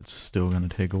happening, it's still gonna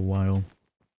take a while.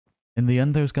 In the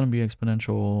end, there's gonna be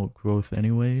exponential growth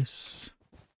anyways.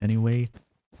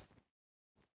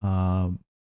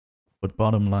 But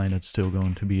bottom line, it's still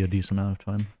going to be a decent amount of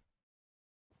time.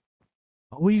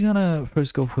 Are we gonna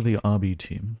first go for the RB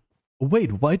team? Oh,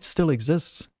 wait, white still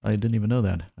exists. I didn't even know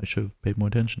that. I should have paid more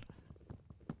attention.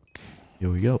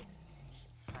 Here we go.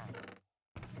 I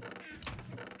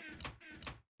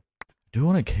do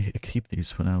want to keep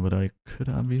these for now, but I could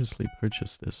obviously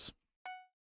purchase this.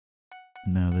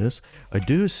 Now this. I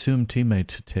do assume teammate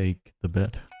to take the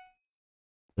bet.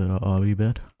 The RB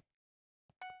bet.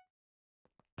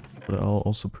 But I'll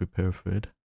also prepare for it.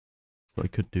 So I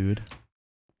could do it.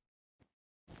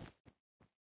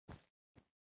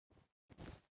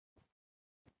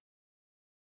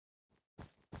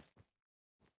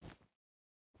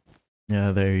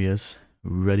 Yeah, there he is.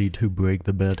 Ready to break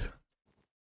the bet.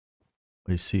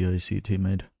 I see,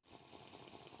 teammate.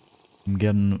 I'm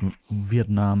getting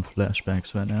Vietnam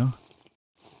flashbacks right now.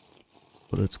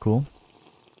 But it's cool.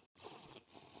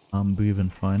 I'm breathing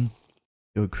fine.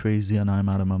 You're crazy and I'm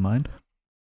out of my mind.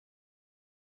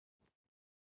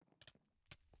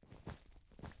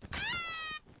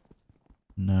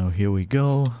 Now here we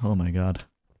go. Oh my god.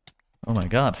 Oh my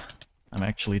god. I'm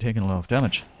actually taking a lot of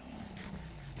damage.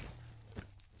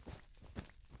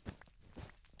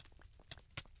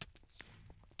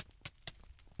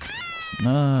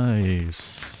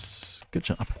 Nice. Good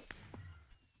job.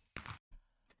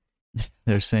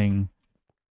 They're saying,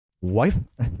 wife?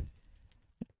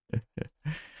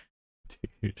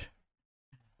 Dude.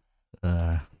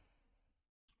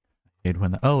 Hate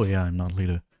when oh yeah, I'm not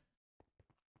leader.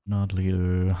 Not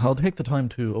leader. I'll take the time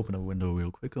to open a window real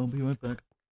quick. I'll be right back.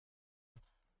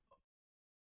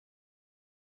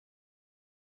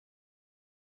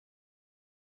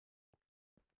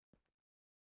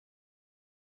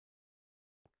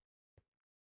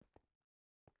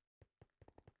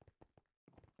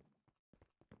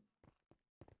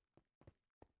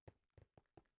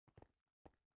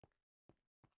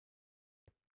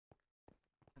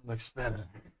 Looks better.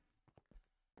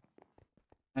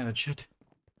 And it should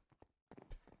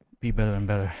be better and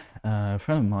better. A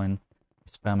friend of mine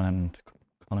spamming and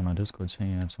calling my Discord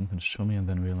saying he had something to show me and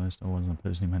then realized I wasn't the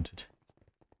person he meant it.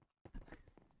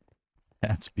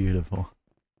 That's beautiful.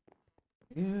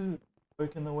 You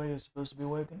working the way you're supposed to be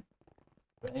working?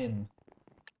 Brain.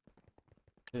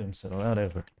 Doing so,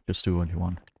 whatever. Just do what you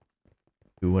want.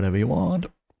 Do whatever you want.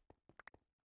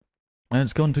 And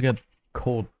it's going to get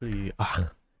cold pretty...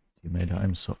 teammate,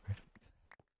 I'm sorry.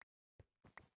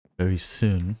 Very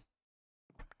soon.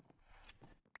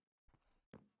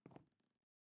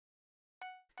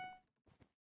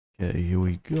 Okay, here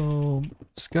we go.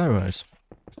 Skyrise.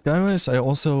 Skyrise, I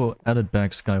also added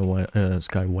back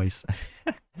Skywise.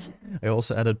 I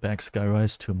also added back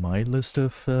Skyrise to my list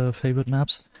of favorite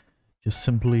maps. Just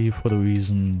simply for the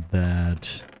reason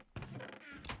that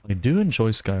I do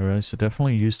enjoy Skyrise. It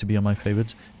definitely used to be on my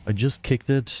favorites. I just kicked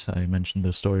it. I mentioned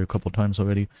this story a couple times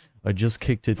already. I just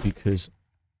kicked it because...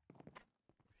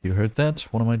 You heard that?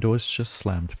 One of my doors just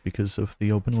slammed because of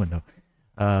the open window.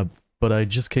 But I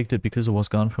just kicked it because it was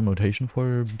gone from rotation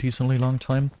for a decently long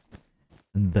time.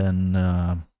 And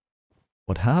then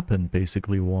what happened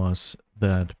basically was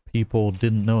that people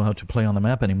didn't know how to play on the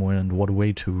map anymore and what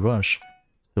way to rush.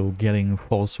 So getting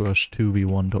false rush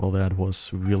 2v1 to all that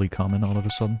was really common all of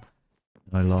a sudden.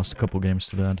 I lost a couple games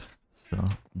to that. So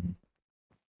I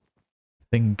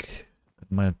think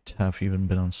it might have even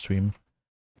been on stream.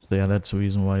 So yeah, that's the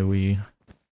reason why we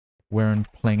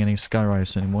weren't playing any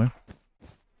Skyrise anymore.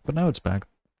 But now it's back.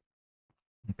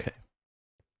 Okay.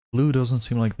 Blue doesn't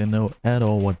seem like they know at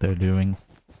all what they're doing.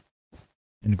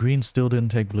 And green still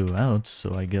didn't take blue out,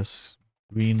 so I guess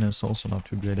green is also not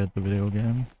too great at the video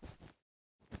game.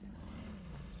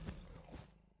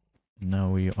 Now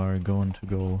we are going to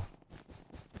go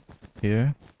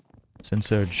here. Since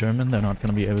they're German, they're not going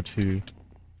to be able to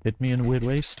hit me in weird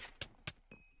ways.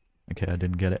 Okay, I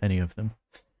didn't get any of them.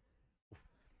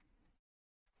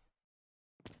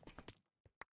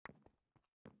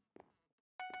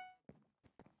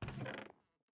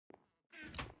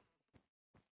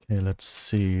 Okay, let's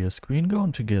see. Is green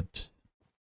going to get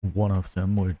one of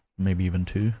them, or maybe even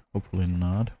two? Hopefully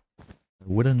not. I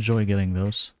would enjoy getting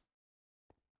those.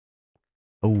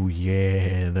 Oh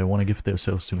yeah, they want to give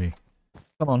themselves to me.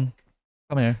 Come on,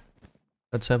 come here.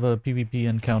 Let's have a PvP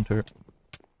encounter.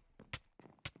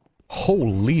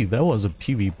 Holy, that was a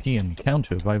PvP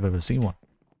encounter if I've ever seen one.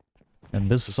 And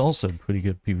this is also a pretty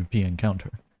good PvP encounter.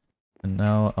 And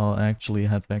now I'll actually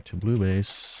head back to Blue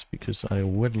Base, because I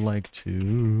would like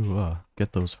to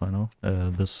get those final,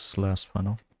 this last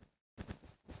final.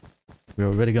 We're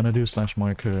already gonna do slash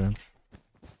marker.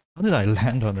 How did I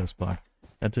land on this block?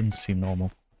 That didn't seem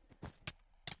normal.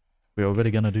 We're already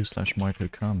gonna do slash marker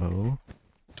combo.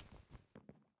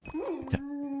 Okay.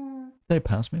 Did they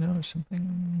pass me now or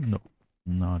something? No,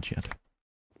 not yet.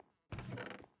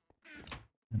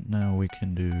 And now we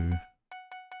can do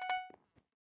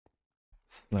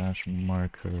slash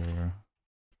marker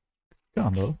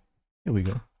combo. Here we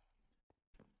go.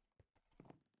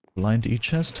 Blind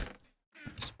E-chest.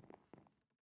 Nice.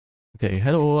 Okay,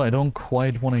 hello, I don't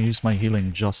quite want to use my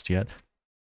healing just yet.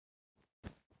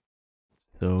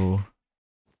 So,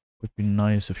 would be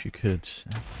nice if you could.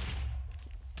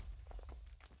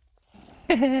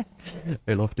 I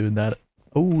love doing that.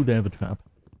 Oh, they have a trap.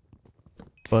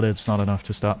 But it's not enough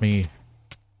to stop me.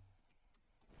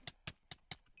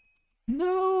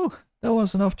 No! That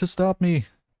was enough to stop me.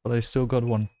 But I still got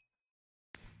one.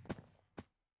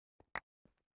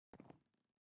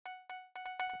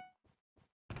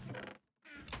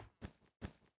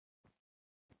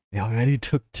 They already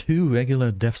took 2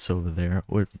 regular deaths over there.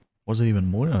 Or was it even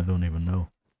more? I don't even know.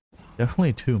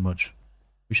 Definitely too much.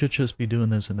 We should just be doing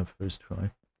this in the first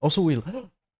try. Also, I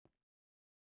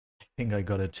think I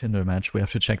got a Tinder match. We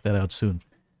have to check that out soon.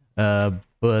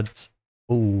 But...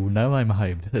 Oh, now I'm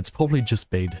hyped. It's probably just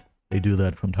bait. They do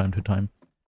that from time to time.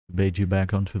 Bait you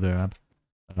back onto their app.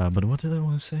 But what did I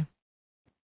want to say?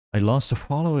 I lost a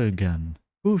follower again.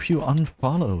 Who have you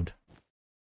unfollowed?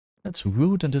 That's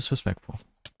rude and disrespectful.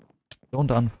 Don't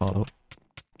unfollow.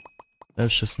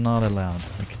 That's just not allowed.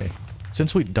 Okay.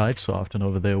 Since we died so often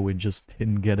over there, we just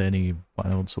didn't get any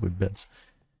finals or bets.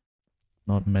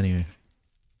 Not many.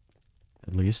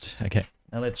 At least. Okay,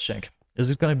 now let's check. Is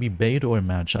it gonna be bait or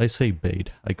match? I say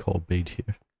bait. I call bait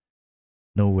here.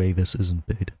 No way this isn't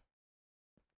bait.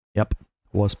 Yep,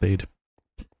 was bait.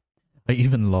 I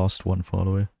even lost one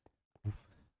follower.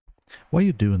 Why are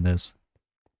you doing this?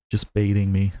 Just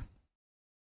baiting me.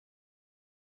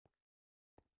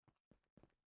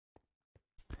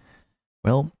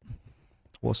 Well,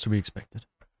 was to be expected.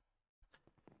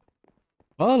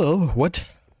 Hello, what?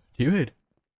 Dude.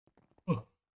 Oh.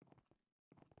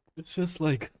 It's just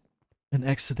like an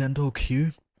accidental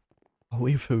queue. Are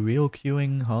we for real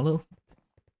queuing Hollow?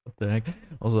 What the heck?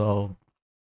 Also, I'll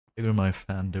figure my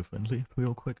fan differently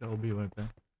real quick. I'll be right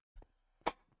back.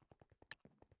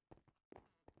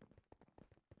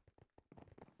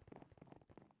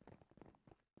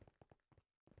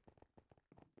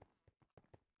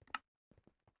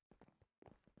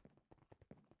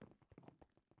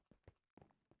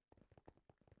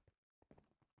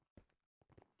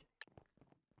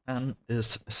 And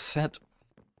is set.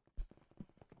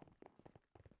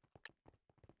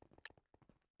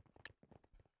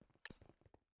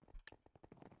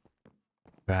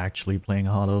 We're actually playing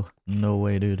Hollow. No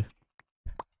way, dude.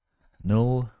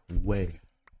 No way.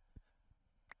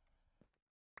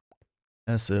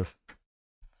 As if.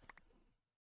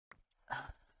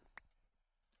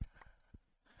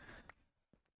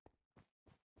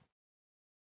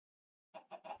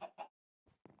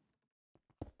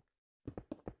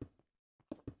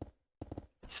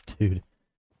 Dude.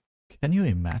 Can you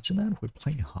imagine that? We're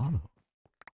playing Hollow.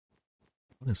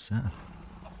 What is that?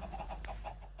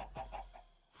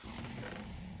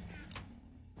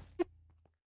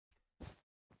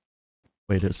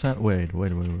 Wait, is that? Wait,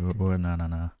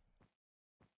 no.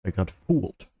 I got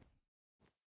fooled.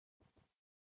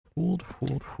 Fooled.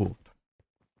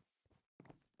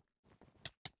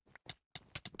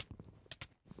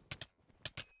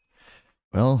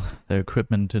 Well, their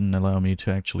equipment didn't allow me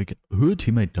to actually get... Who, a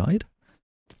teammate died?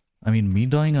 I mean, me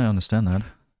dying, I understand that.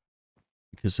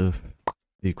 Because of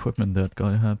the equipment that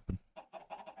guy had, but...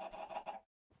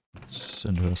 It's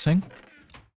interesting.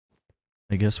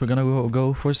 I guess we're gonna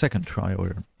go for a second try,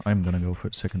 or I'm gonna go for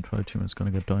a second try. Teammate's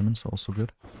gonna get diamonds, also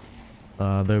good.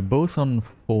 They're both on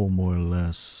full, more or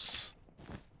less.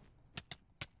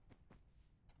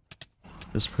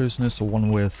 This person is the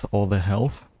one with all the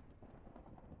health.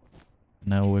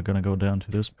 Now we're gonna go down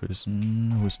to this person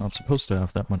who's not supposed to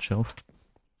have that much health.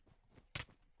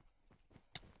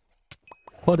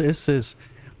 What is this?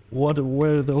 What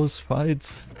were those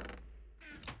fights?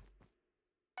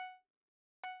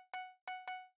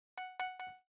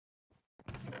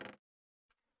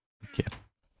 Okay.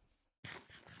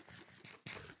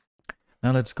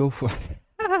 Now let's go for...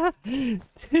 Do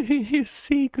you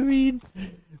see green?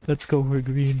 Let's go for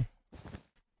green.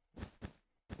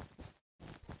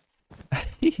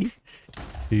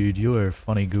 Dude, you are a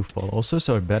funny goofball. Also, is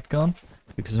our bet gone?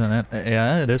 Because in that,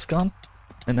 yeah, it is gone.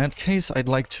 In that case, I'd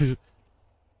like to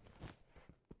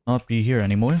not be here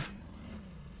anymore.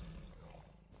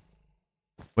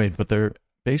 Wait, but their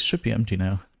base should be empty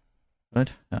now,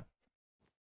 right? Yeah.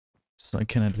 So I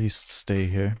can at least stay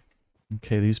here.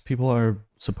 Okay, these people are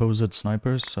supposed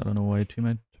snipers. I don't know why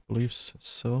teammate believes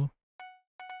so.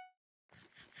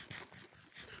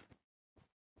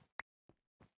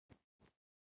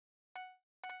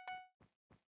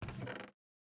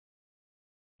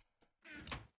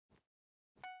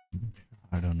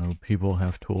 I don't know, people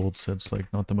have tools, that's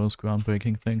like not the most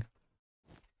groundbreaking thing.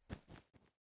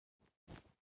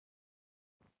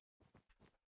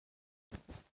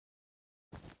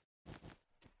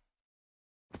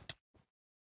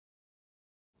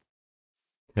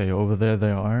 Okay, over there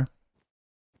they are.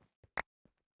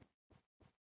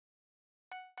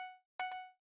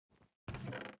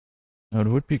 Now it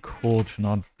would be cool to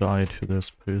not die to this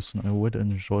person, I would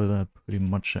enjoy that pretty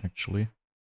much actually.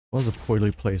 Was a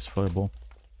poorly placed fireball.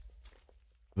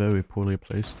 Very poorly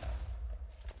placed.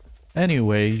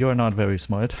 Anyway, you're not very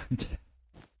smart. Okay.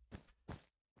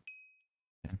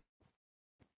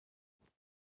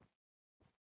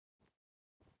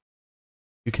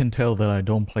 You can tell that I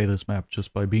don't play this map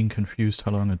just by being confused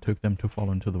how long it took them to fall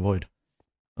into the void.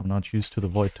 I'm not used to the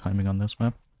void timing on this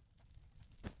map.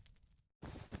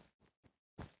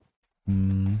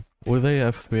 Were they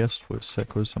F3S for a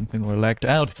sec or something, or lagged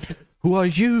out? Who are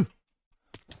you?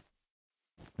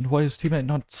 And why is teammate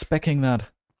not speccing that?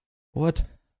 What?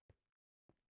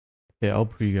 Yeah, I'll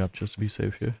pre-up just to be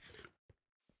safe here.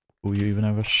 Oh, you even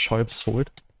have a sharp sword?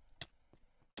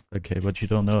 Okay, but you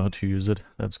don't know how to use it.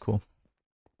 That's cool.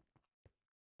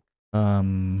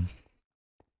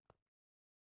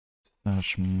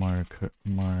 Slash marker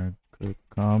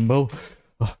combo.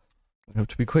 Oh, I have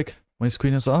to be quick. My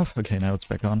screen is off? Okay, now it's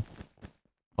back on.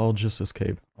 I'll just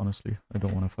escape, honestly. I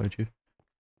don't want to fight you.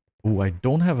 Ooh, I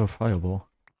don't have a fireball.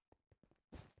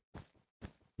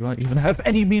 Do I even have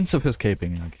any means of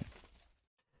escaping? Okay.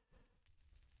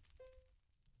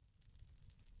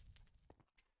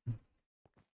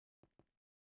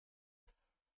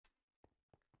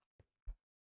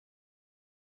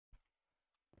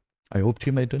 I hope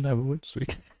teammate didn't have a win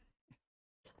streak.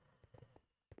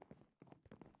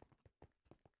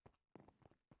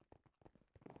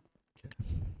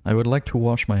 I would like to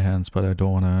wash my hands, but I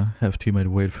don't want to have teammate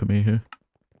wait for me here.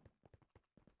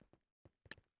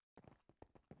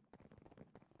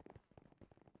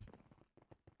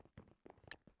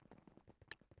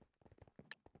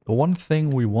 The one thing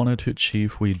we wanted to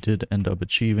achieve, we did end up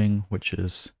achieving, which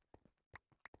is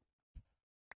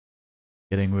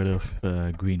getting rid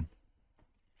of green.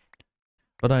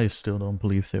 But I still don't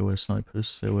believe they were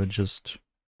snipers. They were just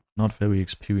not very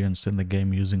experienced in the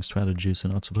game using strategies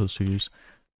they're not supposed to use.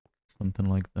 Something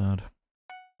like that.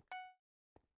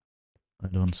 I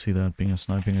don't see that being a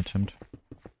sniping attempt.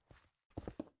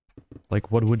 Like,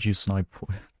 what would you snipe for?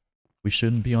 We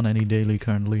shouldn't be on any daily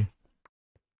currently.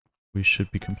 We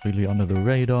should be completely under the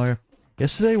radar.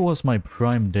 Yesterday was my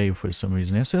prime day for some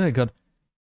reason. Yesterday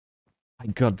I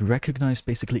got recognized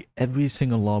basically every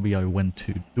single lobby I went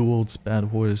to. Duels,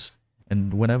 BedWars,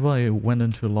 and whenever I went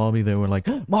into a lobby they were like,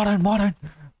 modern, modern!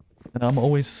 And I'm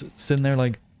always sitting there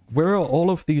like, where are all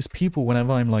of these people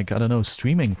whenever I'm like, I don't know,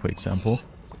 streaming for example?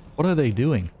 What are they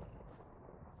doing?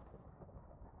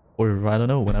 Or I don't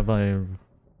know, whenever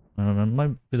my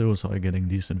videos are getting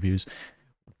decent views,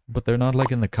 but they're not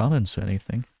like in the comments or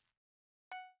anything.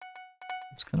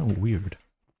 It's kind of weird.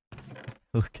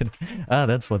 Look at,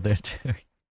 that's what they're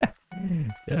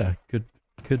doing. Yeah,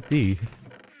 could be.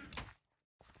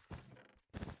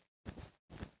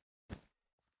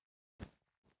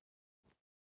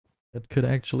 That could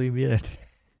actually be it.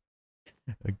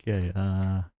 Okay,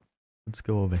 let's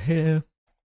go over here.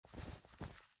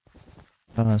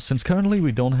 Since currently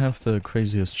we don't have the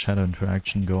craziest chat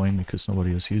interaction going because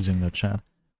nobody is using the chat,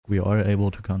 we are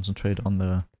able to concentrate on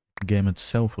the game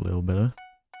itself a little better.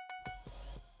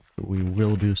 So we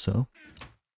will do so.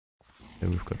 Okay,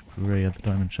 we've got Gray at the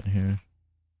diamond chat here.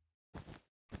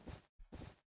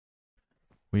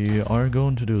 We are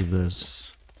going to do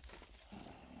this.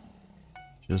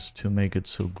 Just to make it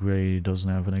so Gray doesn't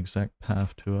have an exact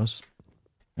path to us.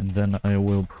 And then I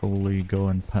will probably go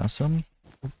and pass him,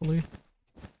 hopefully.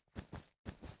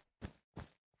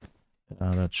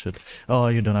 That should... Oh,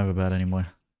 you don't have a bat anymore.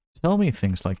 Tell me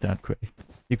things like that, Gray.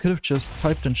 You could have just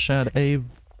typed in chat, "Hey,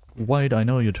 White, I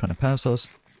know you're trying to pass us,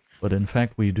 but in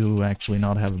fact we do actually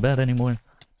not have a bat anymore,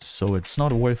 so it's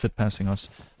not worth it passing us."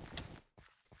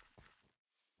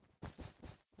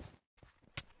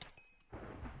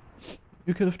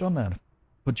 You could have done that,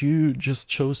 but you just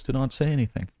chose to not say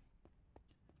anything.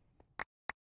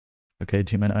 Okay,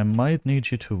 teammate, I might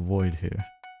need you to avoid here.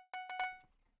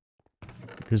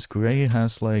 Because Gray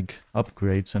has, like,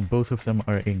 upgrades, and both of them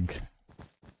are ink.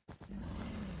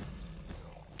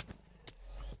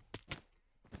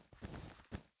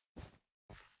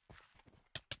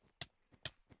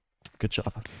 Good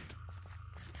job.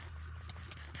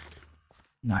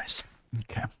 Nice.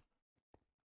 Okay.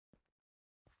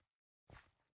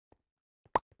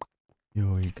 Here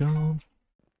we go.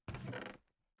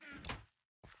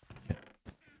 Okay.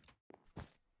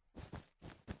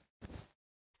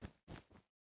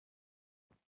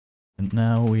 And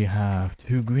now we have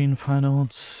 2 green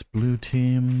finals, blue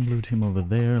team over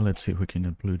there. Let's see if we can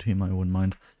get blue team, I wouldn't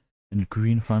mind. And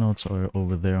green finals are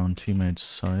over there on teammate's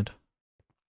side.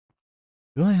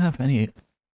 Do I have any...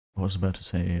 I was about to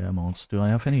say emeralds. Do I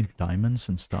have any diamonds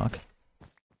in stock?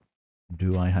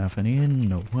 Do I have any?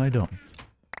 No, I don't.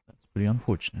 That's pretty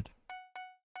unfortunate.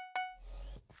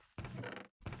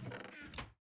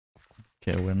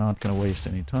 Okay, we're not gonna waste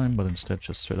any time, but instead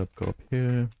just straight up go up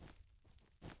here.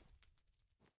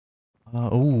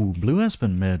 Oh, blue has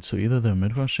been mid, so either they're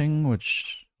mid-rushing,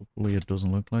 which hopefully it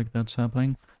doesn't look like that's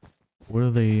happening, or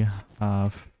they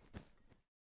have...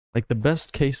 Like, the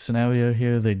best case scenario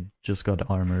here, they just got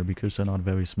armor because they're not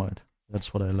very smart.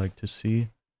 That's what I like to see.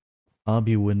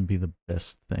 Obby wouldn't be the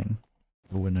best thing.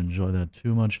 I wouldn't enjoy that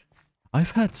too much.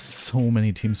 I've had so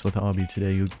many teams with Obby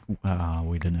today.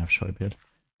 We didn't have Sharp yet.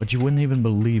 But you wouldn't even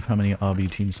believe how many Obby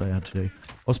teams I had today.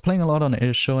 I was playing a lot on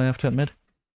Air Show, I have to admit.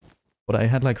 But I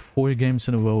had like 4 games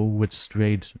in a row with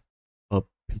straight up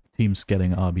teams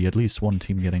getting Obby. At least one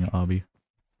team getting Obby.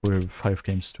 For 5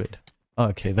 games straight.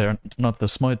 Okay, they're not the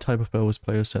smart type of BedWars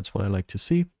players, that's what I like to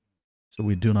see. So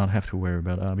we do not have to worry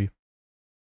about Obby.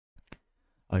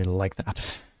 I like that.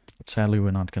 But sadly, we're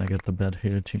not gonna get the bed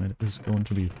here. Teammate is going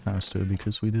to be faster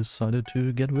because we decided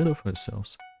to get rid of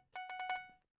ourselves.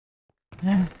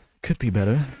 Eh, could be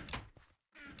better,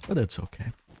 but it's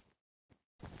okay.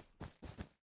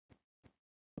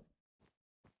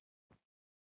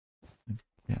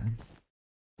 Yeah.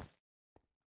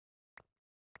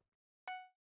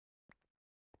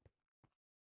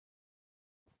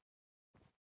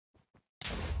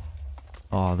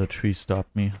 Oh, the tree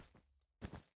stopped me.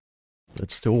 But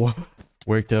it still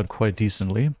worked out quite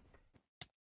decently.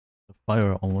 The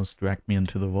fire almost dragged me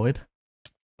into the void.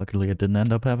 Luckily it didn't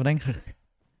end up happening.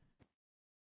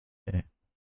 Okay.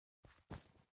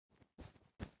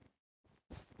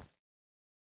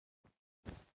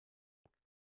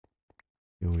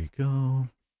 Here we go.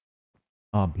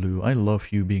 Ah, Blue, I love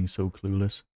you being so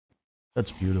clueless.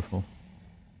 That's beautiful.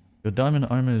 Your diamond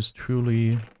armor is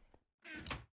truly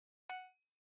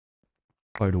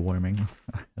heartwarming.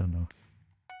 I don't know.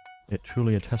 It's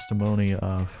truly a testimony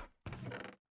of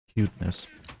cuteness.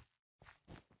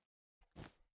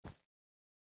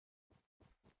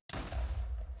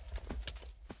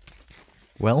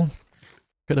 Well,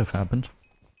 could have happened.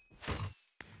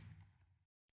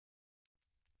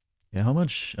 Yeah, how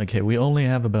much? Okay, we only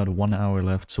have about 1 hour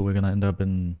left, so we're gonna end up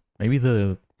in maybe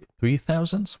the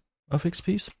 3000s of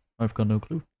XPs? I've got no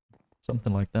clue.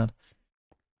 Something like that.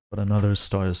 But another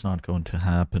star is not going to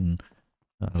happen.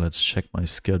 Let's check my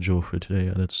schedule for today.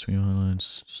 Edit stream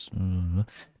highlights.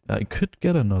 I could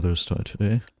get another star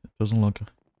today. It doesn't look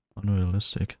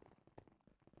unrealistic.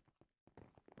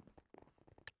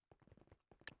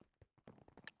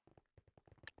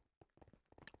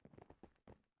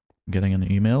 I'm getting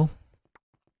an email.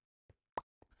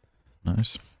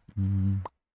 Nice.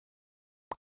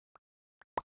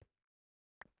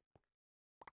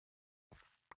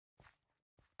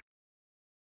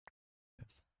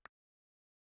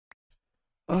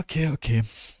 Okay, okay.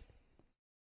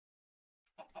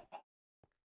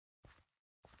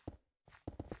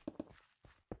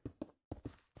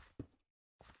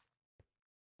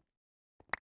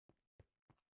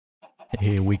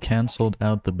 Hey, we cancelled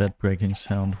out the bed breaking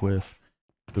sound with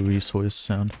the resource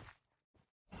sound.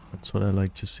 That's what I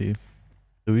like to see.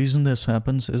 The reason this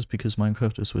happens is because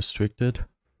Minecraft is restricted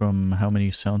from how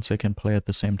many sounds I can play at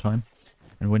the same time.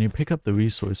 And when you pick up the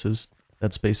resources,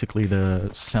 that's basically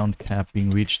the sound cap being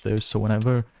reached there. So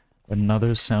whenever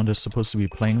another sound is supposed to be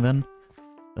playing then,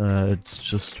 it's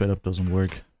just straight up doesn't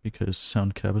work because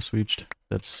sound cap is reached.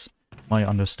 That's my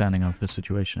understanding of the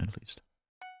situation at least.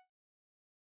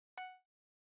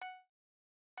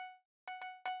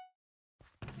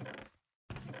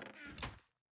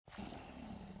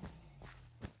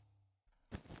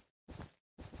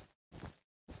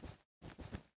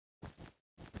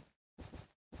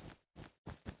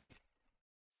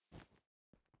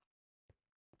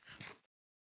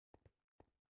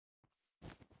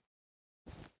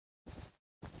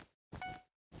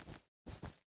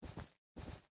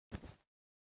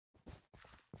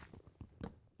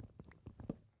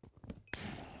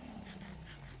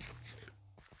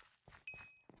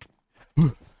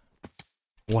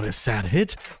 What a sad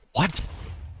hit! What?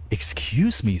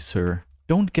 Excuse me, sir.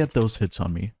 Don't get those hits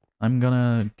on me. I'm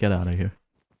gonna get out of here.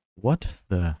 What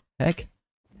the heck?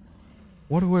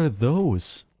 What were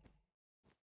those?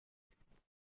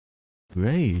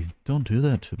 Ray, don't do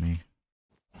that to me.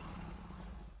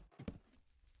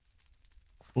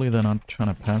 Hopefully they're not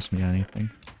trying to pass me anything.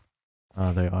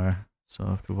 They are, so I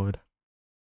have to avoid.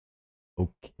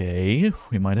 Okay,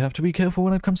 we might have to be careful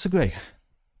when it comes to Gray.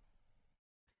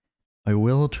 I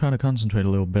will try to concentrate a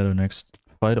little better next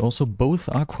fight. Also, both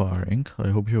Aqua are ink. I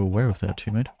hope you're aware of that,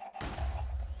 teammate.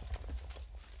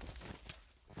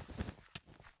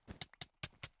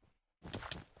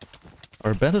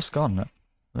 Our bed is gone.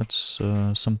 That's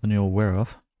something you're aware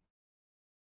of.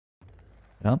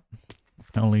 Yep.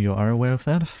 Only you are aware of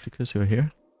that, because you're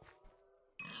here.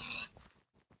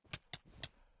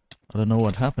 I don't know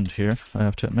what happened here, I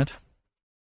have to admit.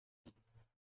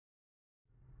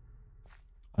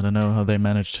 I don't know how they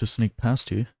managed to sneak past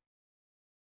you.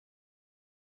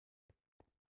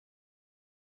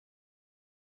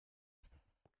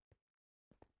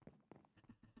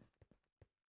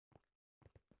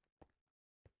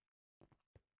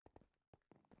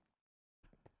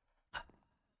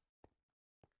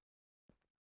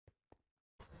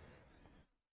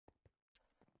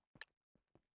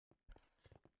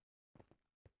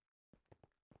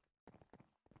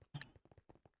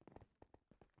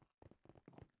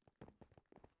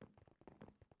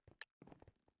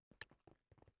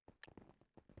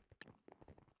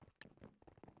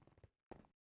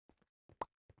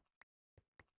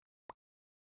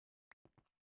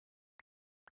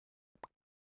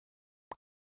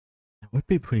 would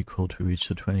be pretty cool to reach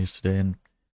the 20s today, and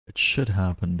it should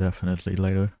happen definitely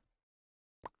later.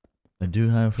 I do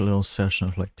have a little session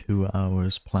of like 2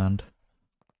 hours planned,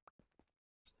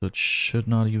 so it should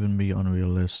not even be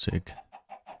unrealistic.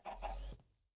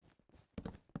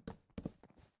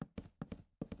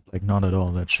 Like, not at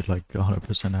all, that should like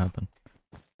 100% happen.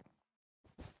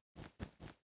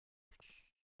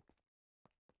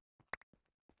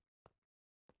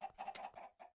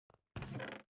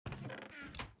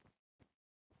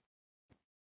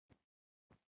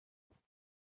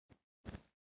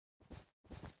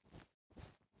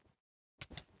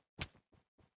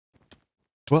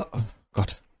 What?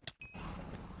 God.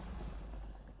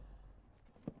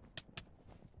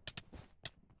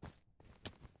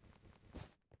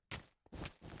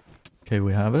 Okay,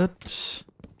 we have it.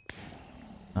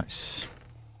 Nice.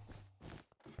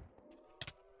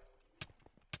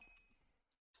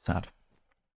 Sad.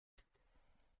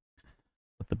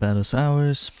 But the bed is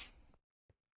ours.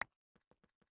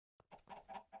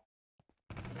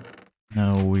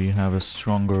 Now we have a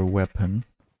stronger weapon.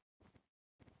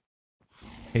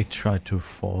 He tried to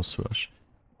force rush.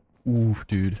 Oof,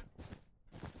 dude.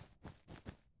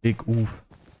 Big oof.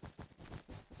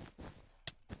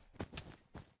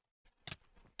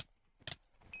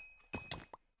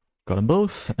 Got them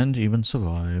both, and even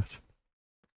survived.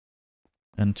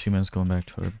 And teammates going back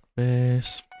to our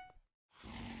base.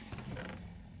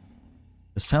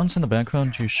 The sounds in the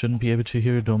background you shouldn't be able to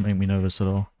hear don't make me nervous at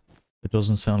all. It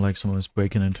doesn't sound like someone is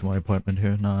breaking into my apartment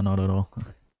here. Nah, not at all.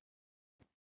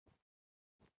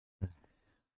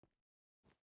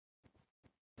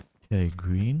 Okay,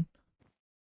 green.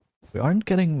 We aren't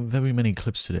getting very many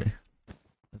clips today.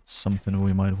 That's something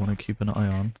we might want to keep an eye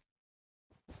on.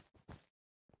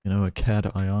 You know, a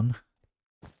cat eye on.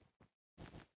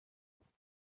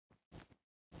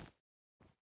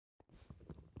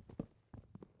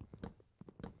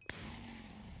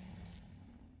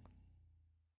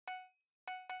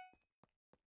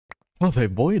 Well, they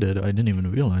voided. I didn't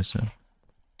even realize that.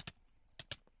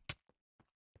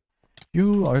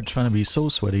 You are trying to be so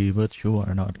sweaty, but you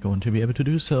are not going to be able to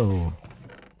do so.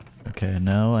 Okay,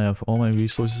 now I have all my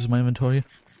resources in my inventory.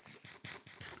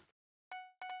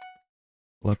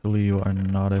 Luckily, you are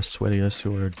not as sweaty as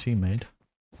your teammate.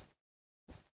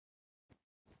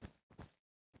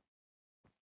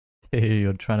 Hey,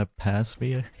 you're trying to pass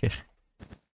me?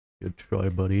 Good try,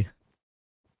 buddy.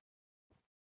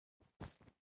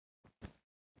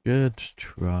 Good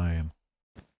try.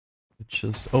 It's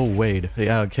just... Oh, wait.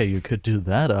 Yeah, okay, you could do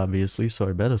that, obviously.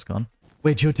 Sorry, bed is gone.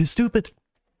 Wait, you're too stupid!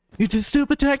 You're too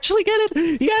stupid to actually get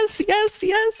it! Yes, yes,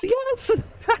 yes, yes!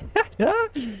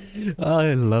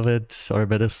 I love it. Sorry,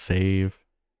 better save.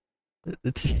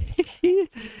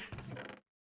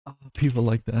 Oh, people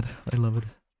like that. I love it.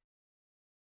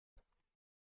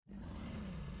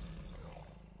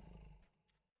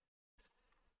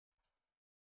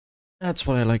 That's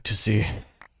what I like to see.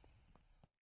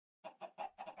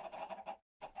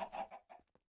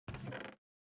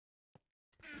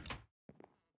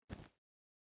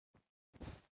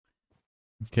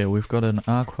 Okay, we've got an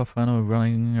Aquafano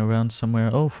running around somewhere.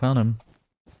 Oh, found him.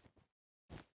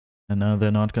 And now they're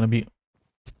not gonna be...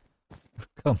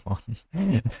 Come on.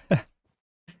 They're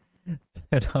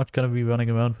not gonna be running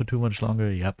around for too much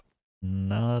longer. Yep.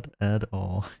 Not at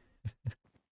all.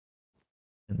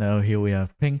 And now here we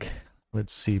have Pink.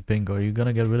 Let's see, Pink, are you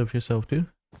gonna get rid of yourself too?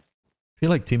 I feel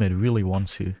like teammate really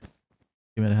wants you.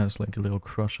 Teammate has like a little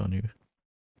crush on you.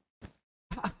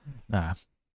 Nah.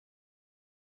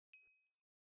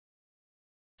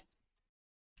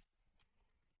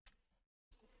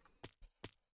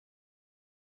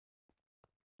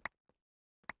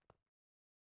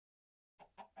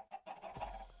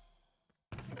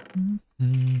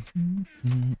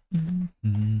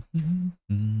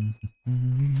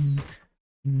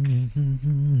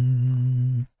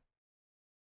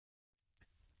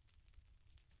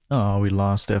 Oh, we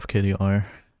lost FKDR.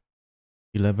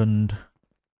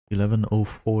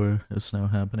 1104 is now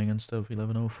happening instead of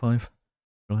 1105.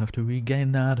 We'll have to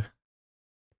regain that.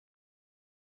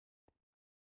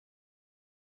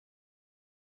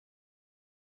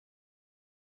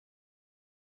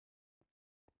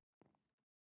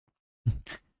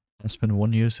 It's been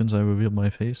 1 year since I revealed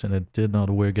my face, and it did not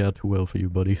work out too well for you,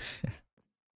 buddy.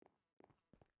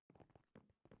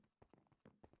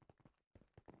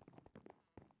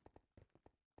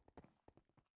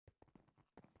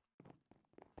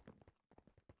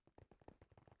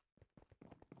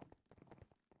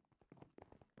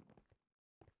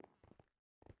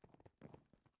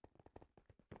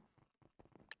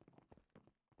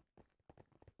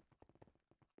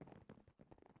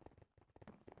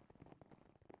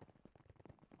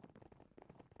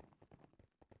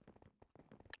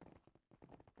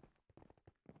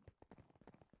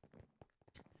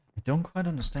 I don't quite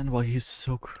understand why he's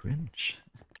so cringe.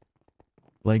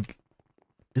 Like,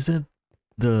 is it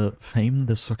the fame,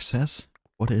 the success?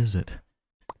 What is it?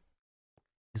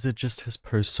 Is it just his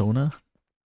persona?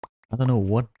 I don't know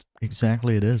what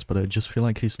exactly it is, but I just feel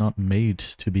like he's not made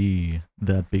to be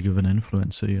that big of an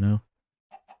influencer, you know?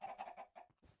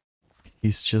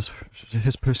 He's just...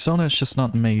 his persona is just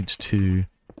not made to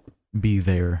be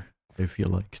there, I feel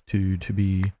like, to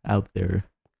be out there.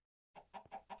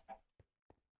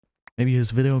 Maybe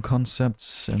his video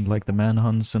concepts and like the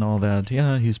manhunts and all that,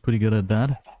 yeah, he's pretty good at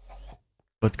that.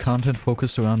 But content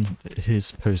focused around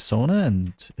his persona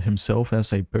and himself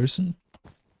as a person?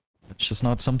 It's just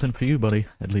not something for you, buddy.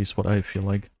 At least what I feel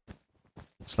like.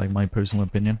 It's like my personal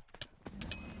opinion.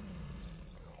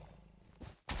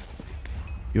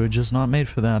 You're just not made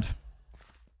for that.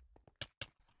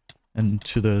 And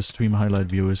to the stream highlight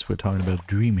viewers, we're talking about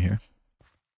Dream here.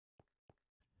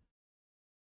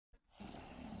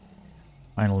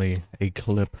 Finally, a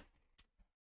clip.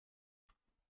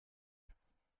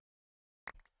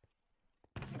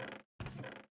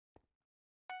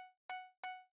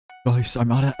 Guys,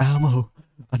 I'm out of ammo.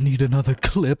 I need another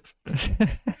clip.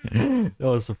 That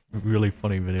was a really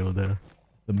funny video there.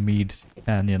 The Mead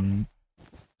Canyon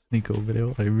Sneeko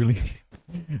video. I really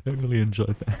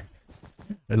enjoyed that.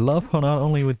 I love how not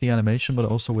only with the animation, but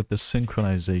also with the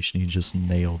synchronization, he just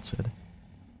nails it.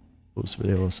 Those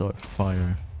videos are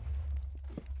fire.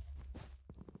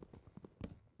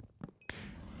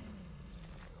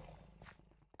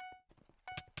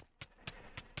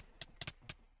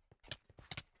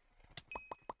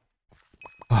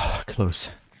 Ah, close.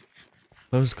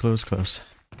 Close, close, close.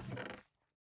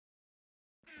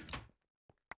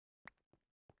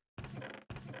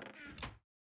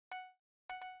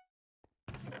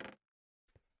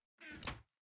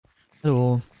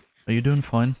 Hello. Are you doing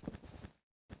fine?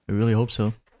 I really hope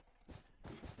so.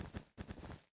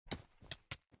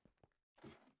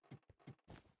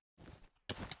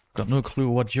 Got no clue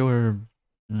what your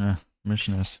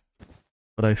mission is.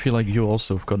 But I feel like you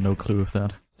also have got no clue of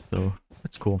that. So,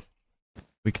 that's cool.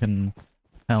 We can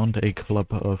found a club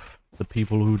of the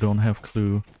people who don't have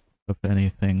clue of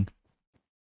anything.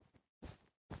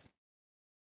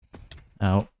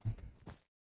 Ow.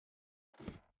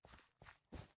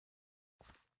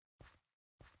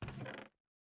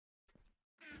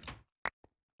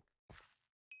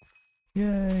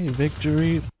 Yay,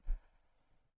 victory!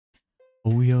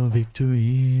 Oh yeah,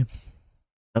 victory!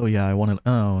 Oh yeah, I wanted-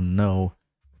 oh no.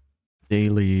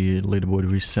 Daily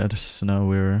leaderboard reset, so now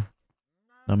we're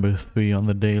number 3 on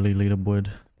the daily leaderboard.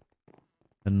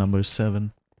 And number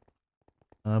 7.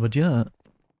 But yeah,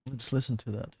 let's listen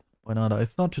to that. Why not? I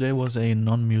thought today was a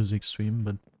non-music stream,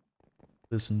 but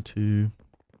listen to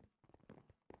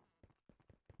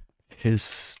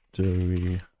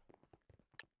History.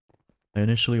 I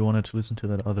initially wanted to listen to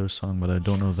that other song, but I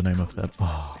don't know the name of that.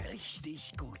 Oh.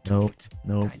 No,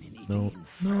 no, no,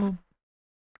 no.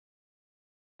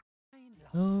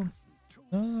 No,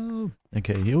 no.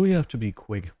 Okay, here we have to be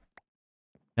quick.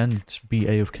 And be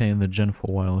AFK in the gen for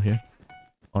a while here.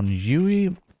 On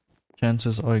Yui,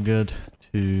 chances are good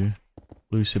to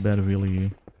lose your bed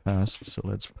really fast, so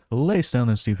let's place down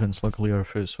this defense. Luckily our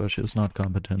first rush is not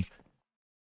competent.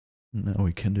 Now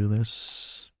we can do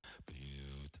this.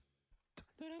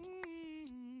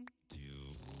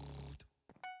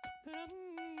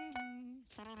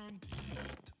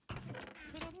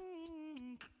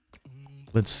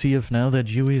 Let's see if now that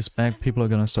Yui is back, people are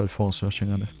gonna start force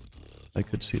rushing on it. I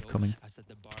could see it coming.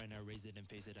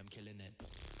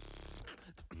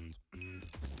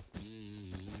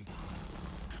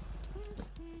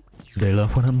 They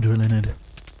love when I'm drilling it.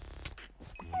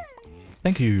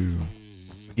 Thank you.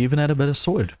 You even had a better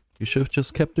sword. You should have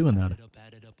just kept doing that.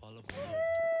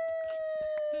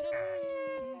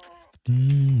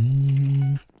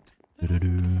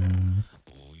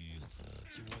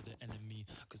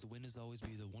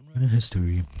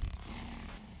 History.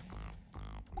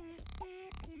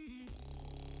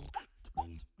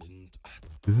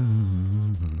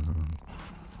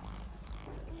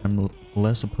 I'm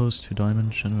less opposed to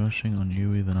diamond shin rushing on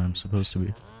Yui than I'm supposed to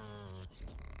be.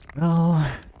 Well,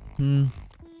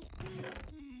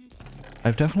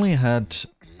 I've definitely had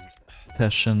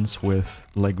sessions with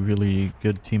like really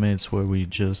good teammates where we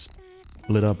just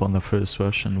split up on the first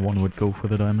rush and one would go for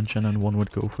the diamond shin and one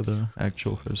would go for the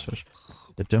actual first rush.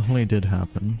 It definitely did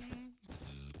happen.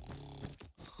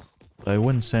 But I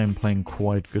wouldn't say I'm playing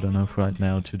quite good enough right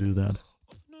now to do that.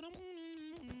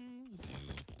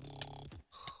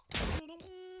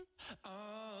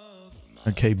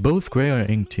 Okay, both Grey are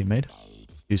ink teammate.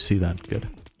 You see that, good.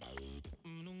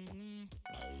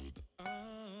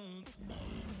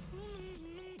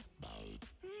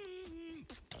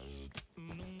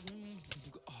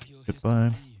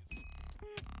 Goodbye.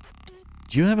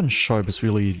 You having sharp is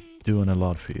really doing a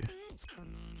lot for you.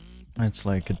 It's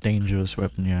like a dangerous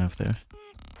weapon you have there.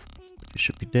 You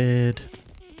should be dead.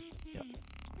 Yeah.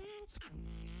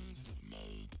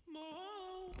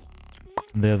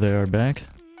 There they are back.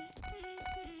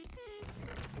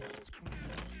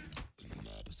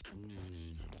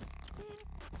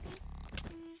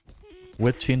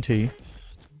 With TNT.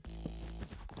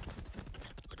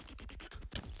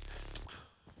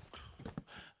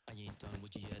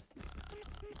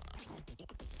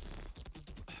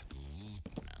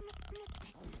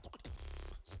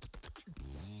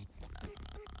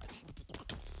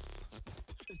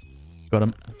 Got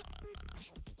him.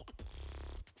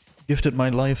 Gifted my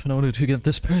life in order to get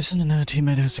this person, and her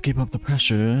teammate has to keep up the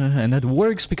pressure. And that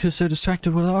works because they're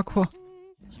distracted with Aqua.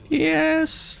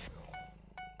 Yes!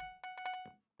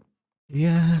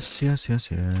 Yes, yes,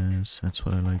 yes, yes. That's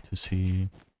what I like to see.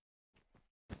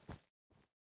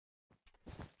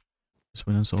 This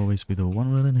winners always be the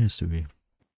one win in history.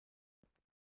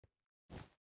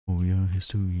 Oh yeah,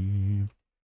 history.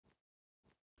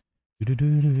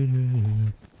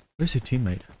 Where's your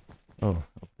teammate? Oh,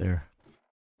 up there.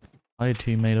 Hi,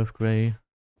 teammate of Grey.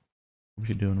 Hope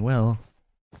you're doing well.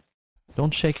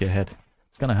 Don't shake your head.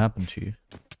 It's gonna happen to you.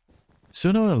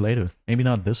 Sooner or later. Maybe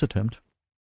not this attempt.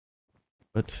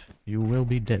 But you will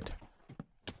be dead.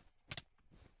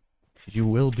 You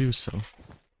will do so.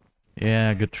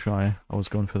 Yeah, good try. I was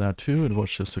going for that too. It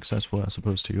was just successful as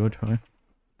opposed to your try.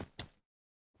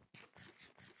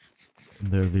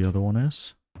 And there the other one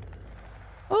is.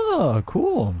 Oh,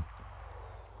 cool.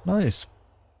 Nice.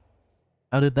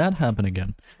 How did that happen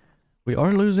again? We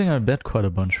are losing our bet quite a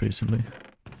bunch recently.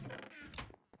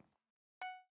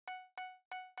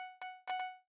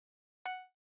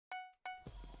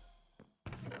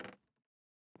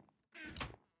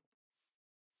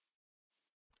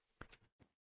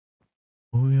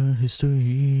 Oh yeah,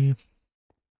 history.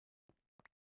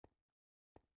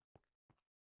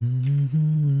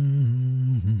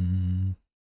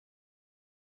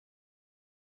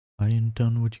 I ain't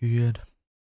done with you yet.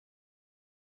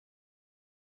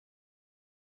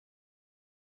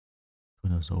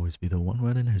 Winners always be the one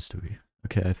word in history.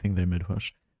 Okay, I think they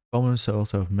mid-rushed. Bombers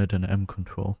also have mid and M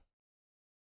control.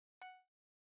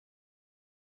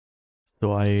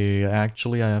 So I have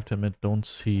to admit, don't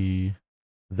see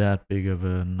that big of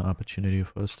an opportunity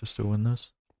for us to still win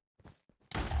this.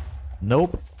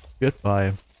 Nope.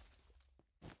 Goodbye.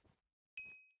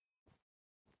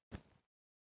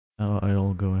 Now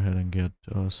I'll go ahead and get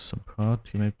some prod.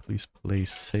 Teammate, please play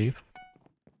safe.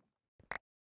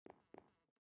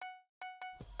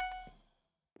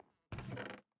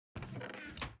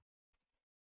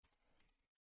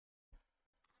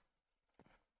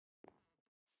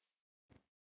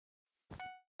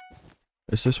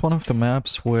 Is this one of the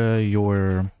maps where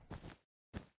your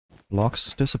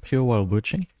blocks disappear while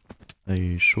butching?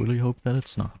 I surely hope that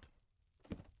it's not.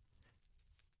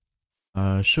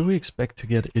 Should we expect to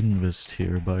get invest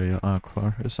here by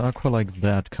Aqua? Is Aqua like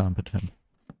that competent?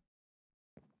 I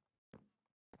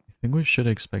think we should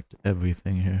expect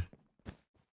everything here.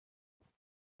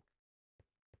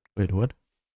 Wait, what?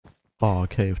 Oh,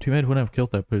 okay, if teammate wouldn't have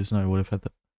killed that person, I would have had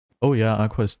that. Oh yeah,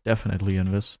 Aqua is definitely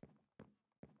invest.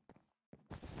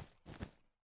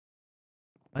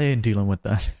 I ain't dealing with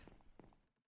that.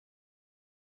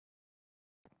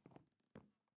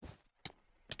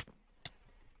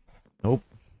 Nope.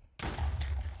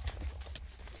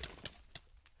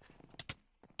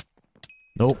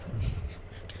 Nope.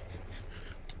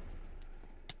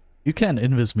 You can't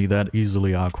invis me that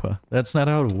easily, Aqua. That's not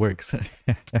how it works.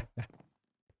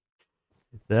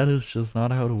 That is just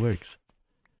not how it works.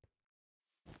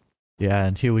 Yeah,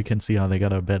 and here we can see how they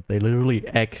got our bet. They literally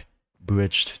egg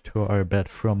bridged to our bet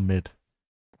from mid.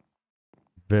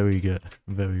 Very good.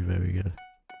 Very, very good.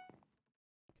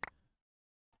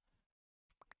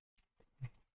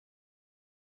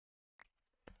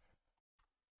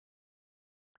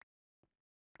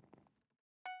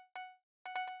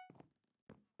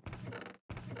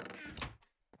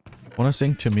 Wanna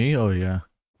sing to me? Oh yeah.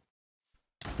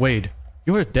 Wait,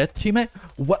 you're a dead teammate?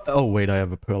 What? Oh wait, I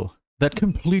have a pearl. That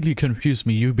completely confused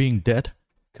me. You being dead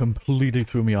completely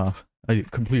threw me off. I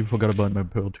completely forgot about my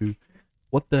pearl too.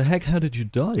 What the heck? How did you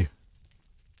die?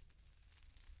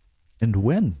 And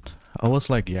when? I was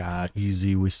like, yeah,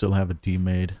 easy. We still have a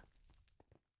teammate.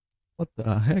 What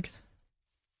the heck?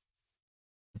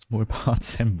 It's more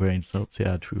parts and brain cells.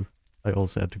 Yeah, true. I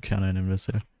also had to counter an invis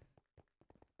there.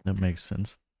 That makes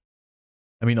sense.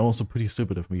 I mean, also pretty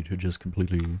stupid of me to just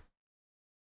completely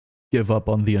give up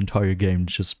on the entire game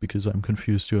just because I'm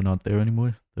confused you're not there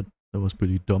anymore. That was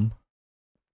pretty dumb.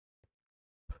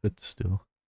 but still.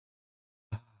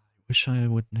 I wish I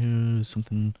would do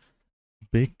something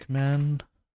big, man.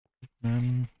 Big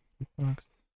man. Big box.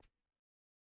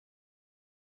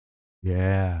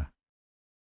 Yeah.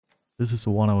 This is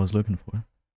the one I was looking for.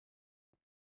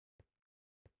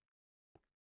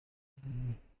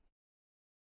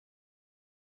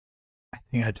 I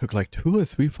think I took like 2 or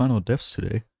 3 final deaths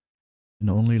today. In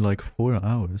only like 4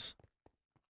 hours.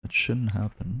 That shouldn't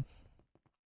happen.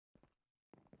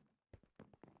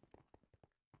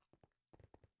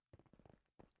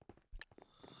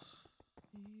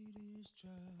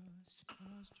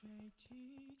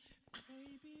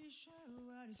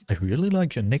 I really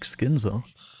like your Nick skins though.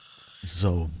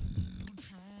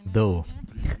 Though.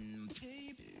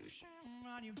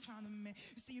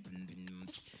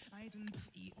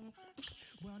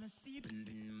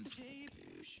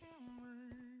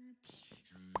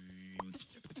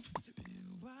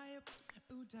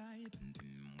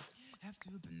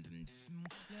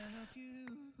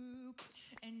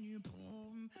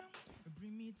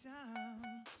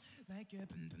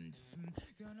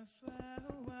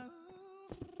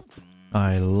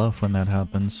 I love when that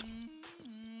happens.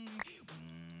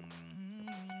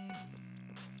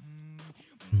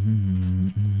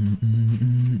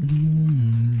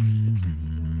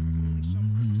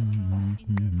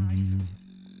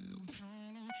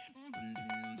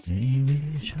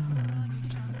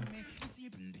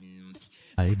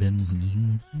 I've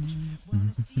been.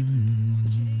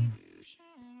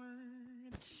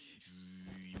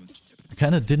 I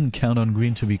kind of didn't count on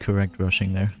green to be correct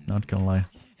rushing there, not gonna lie.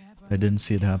 I didn't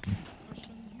see it happen.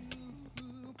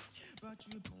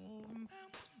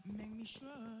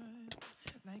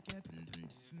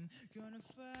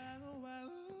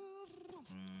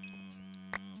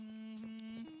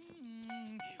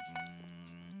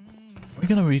 We're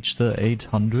gonna reach the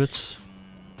 800s,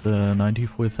 the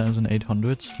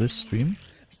 94,800s this stream.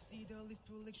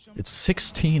 It's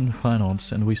 16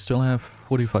 finals and we still have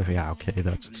 45. Yeah, okay,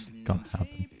 that's gonna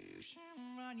happen.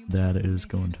 That is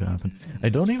going to happen. I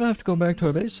don't even have to go back to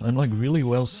our base. I'm like really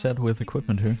well set with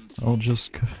equipment here. I'll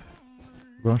just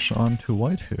rush on to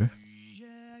white here.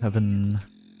 Having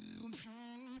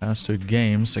faster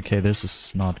games. Okay, this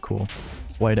is not cool.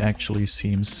 White actually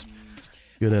seems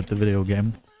good at the video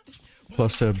game.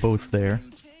 Plus they're both there.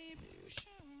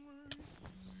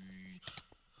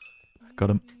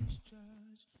 Got him.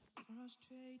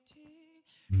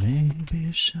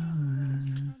 Maybe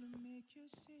shine.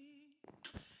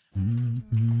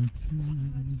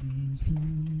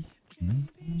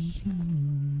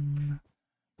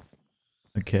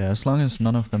 Okay, as long as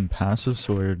none of them passes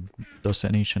or does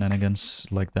any shenanigans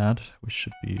like that, we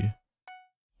should be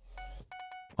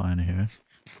fine here.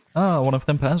 Ah, one of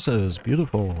them passes!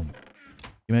 Beautiful!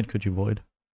 Gamemode, could you void?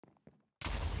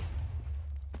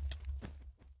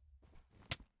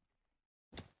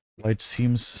 White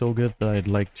seems so good that I'd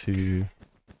like to...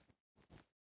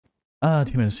 Ah,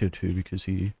 teammate is here too, because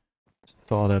he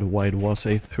saw that white was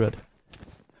a threat.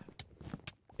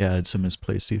 Yeah, it's a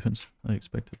misplaced defense. I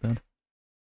expected that.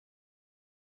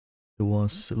 It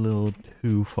was a little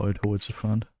too far towards the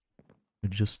front. I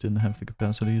just didn't have the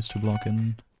capacities to block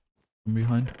in from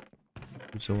behind.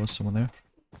 Because there was someone there.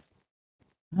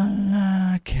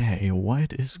 Okay,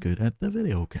 white is good at the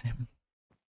video game.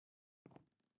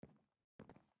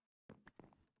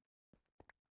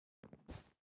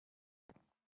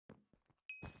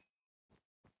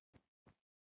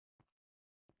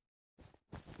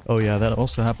 Oh yeah, that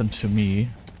also happened to me.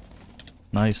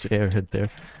 Nice air hit there.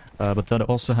 But that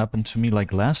also happened to me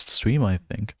like last stream, I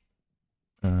think.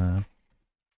 Yeah,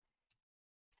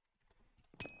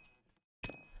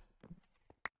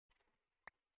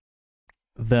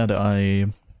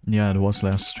 it was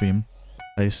last stream.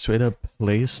 I straight up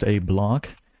placed a block.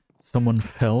 Someone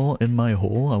fell in my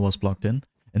hole, I was blocked in.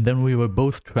 And then we were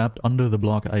both trapped under the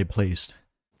block I placed.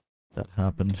 That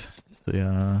happened. So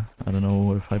yeah, I don't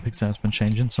know if Hypixel has been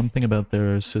changing something about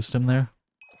their system there.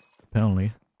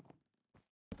 Apparently.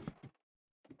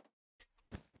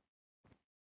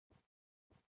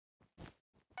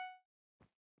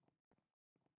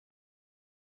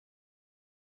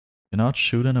 Cannot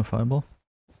shoot in a fireball?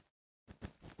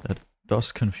 That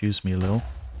does confuse me a little.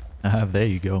 Ah, there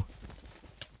you go.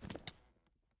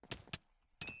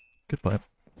 Goodbye.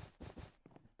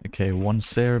 Okay, one's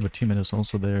there, but teammate is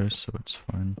also there, so it's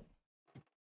fine.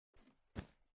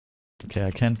 Okay,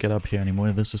 I can't get up here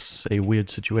anymore. This is a weird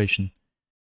situation.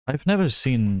 I've never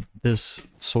seen this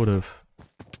sort of...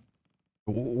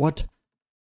 What?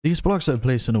 These blocks are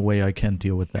placed in a way I can't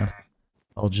deal with that.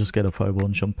 I'll just get a fireball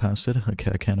and jump past it.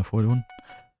 Okay, I can't afford one.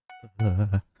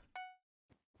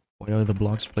 Why are the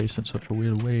blocks placed in such a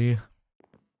weird way?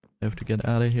 I have to get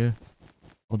out of here.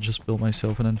 I'll just build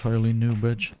myself an entirely new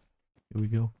bridge. Here we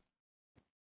go.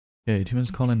 Okay, team is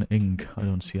calling ink. I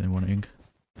don't see anyone ink.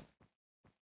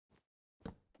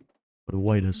 But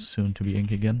white is soon to be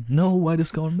ink again. No, white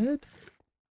is going mid.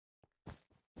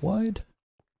 White,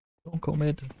 don't go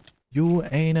mid. You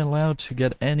ain't allowed to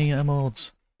get any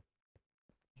emotes.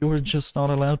 You're just not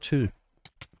allowed to.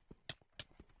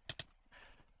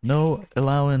 No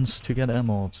allowance to get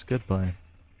emotes. Goodbye.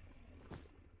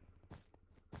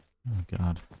 Oh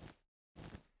god.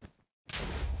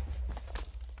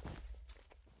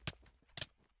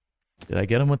 Did I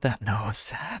get him with that? No,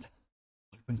 sad.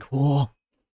 Would've been cool.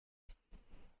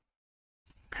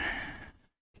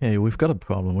 Okay, we've got a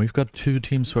problem. We've got two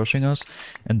teams rushing us,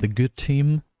 and the good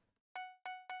team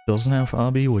doesn't have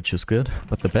RB, which is good,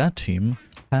 but the bad team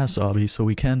has RB, so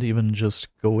we can't even just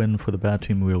go in for the bad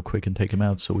team real quick and take him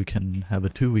out, so we can have a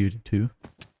 2v2.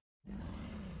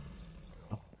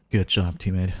 Good job,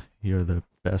 teammate. You're the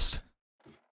best.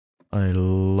 I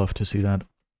love to see that.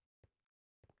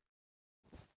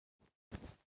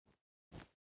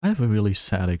 I have a really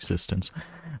sad existence.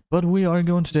 But we are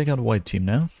going to take out a white team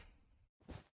now.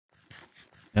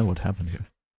 And what happened here?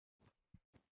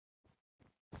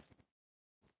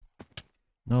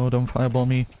 No, don't fireball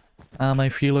me. Ah, my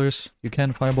feelers. You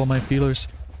can't fireball my feelers.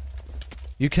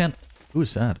 You can't...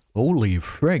 Who's that? Holy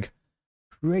frig.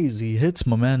 Crazy hits,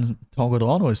 my man toggled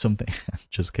on or something.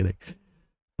 Just kidding.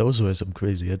 Those were some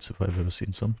crazy hits if I've ever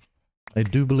seen some. I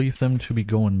do believe them to be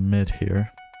going mid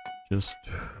here. Just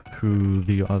through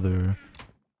the other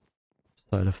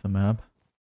side of the map.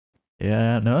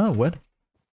 Yeah, no, what?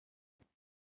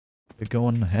 They're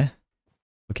going, huh?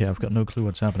 Okay, I've got no clue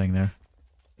what's happening there.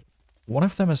 One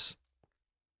of them has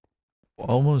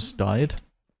almost died.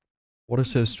 What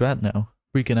is their strat now?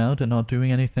 Freaking out and not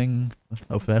doing anything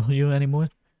of value anymore?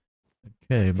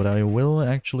 Okay, but I will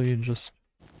actually just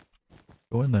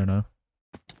go in there now.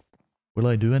 Will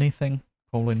I do anything?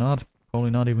 Probably not.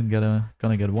 Probably not even gonna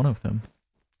get one of them.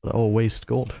 But I'll waste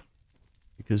gold.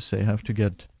 Because they have to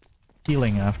get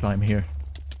healing after I'm here.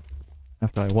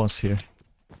 After I was here.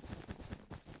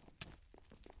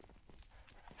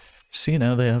 See,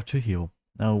 now they have to heal.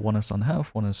 Now one is on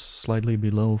half, one is slightly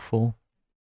below full.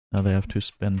 Now they have to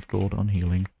spend gold on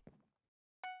healing.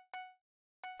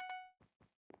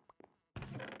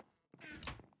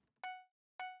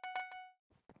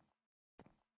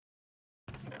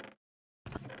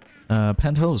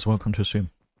 Penthouse, welcome to stream.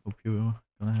 Hope you're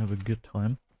gonna have a good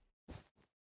time.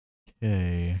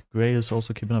 Okay, Grey is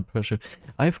also keeping up pressure.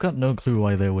 I've got no clue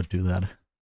why they would do that.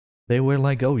 They were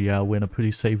like, oh yeah, we're in a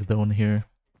pretty safe zone here.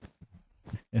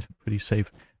 In a pretty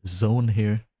safe zone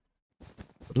here.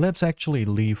 But let's actually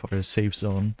leave our safe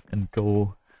zone and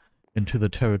go into the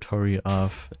territory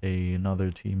of another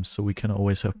team so we can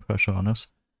always have pressure on us.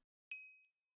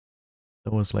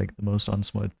 That was like the most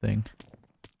unsmart thing.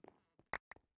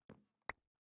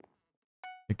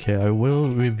 Okay, I will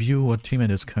review what teammate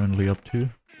is currently up to.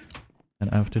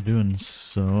 And after doing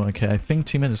so... Okay, I think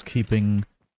teammate is keeping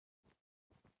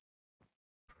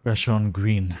pressure on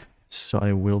green. So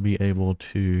I will be able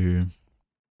to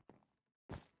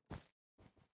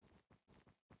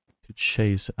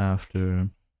chase after...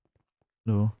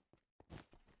 No.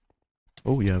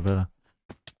 Oh, you have a...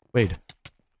 Wait.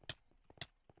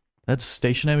 That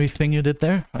stationary thing you did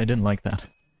there? I didn't like that.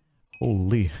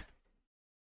 Holy.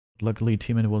 Luckily,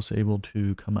 teammate was able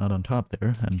to come out on top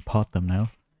there and pot them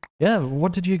now. Yeah,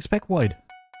 what did you expect, White?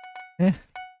 Eh.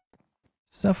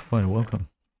 Sapphire, welcome.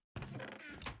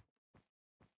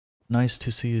 Nice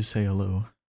to see you say hello.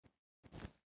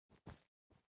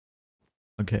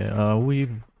 Okay, are we,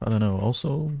 I don't know,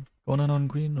 also going in on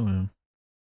green or...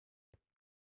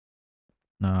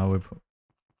 Nah, we're...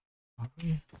 Are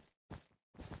we?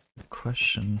 Good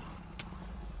question.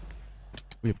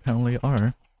 We apparently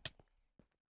are.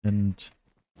 And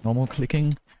normal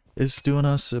clicking is doing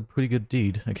us a pretty good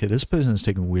deed. Okay, this person is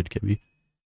taking weird Kibby.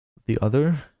 The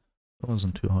other, that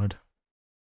wasn't too hard.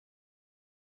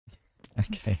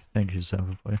 Okay, thank you,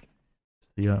 Sapphire.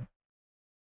 See ya.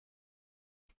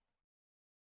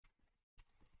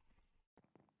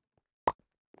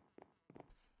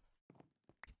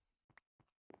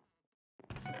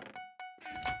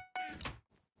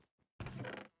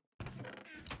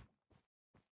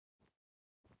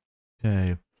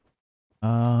 Okay.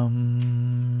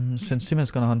 Since team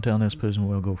is gonna hunt down this person,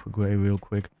 we'll go for Grey real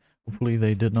quick. Hopefully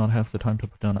they did not have the time to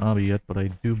put down Abby yet, but I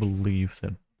do believe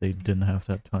that they didn't have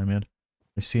that time yet.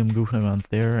 I see him goofing around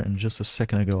there, and just a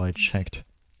second ago I checked,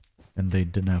 and they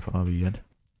didn't have Abby yet.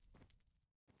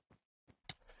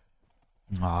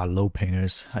 Ah, low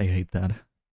pingers. I hate that.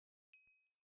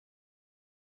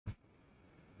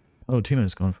 Oh, teammate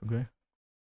is going for grey.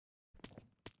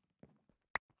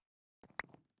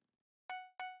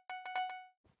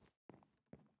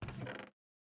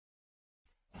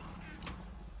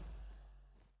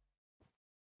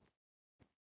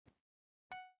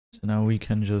 So now we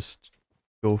can just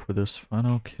go for this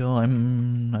final kill.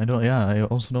 I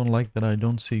also don't like that I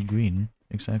don't see green.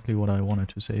 Exactly what I wanted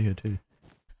to say here too.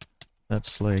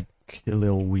 That's like a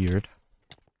little weird.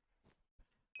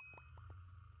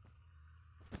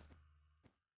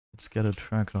 Let's get a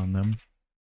track on them.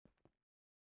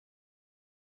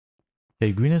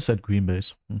 Hey, green is at green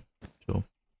base. So,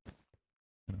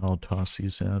 and I'll toss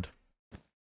these out.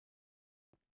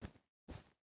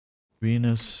 Green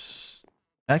is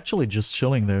actually just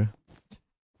chilling there.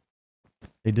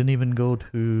 They didn't even go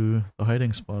to the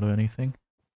hiding spot or anything.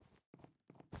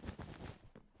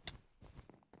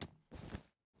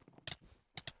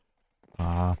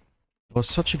 It was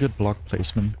such a good block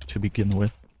placement to begin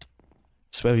with.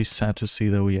 It's very sad to see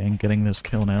that we ain't getting this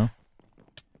kill now.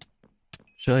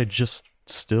 Should I just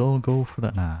still go for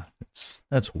that? Nah,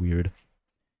 that's weird.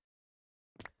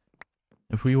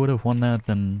 If we would have won that,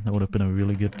 then that would have been a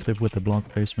really good clip with the block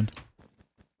placement.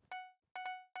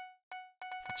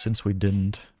 Since we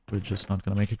didn't, we're just not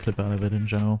gonna make a clip out of it in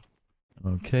general.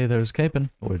 Okay, they're escaping.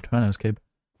 Or we're trying to escape.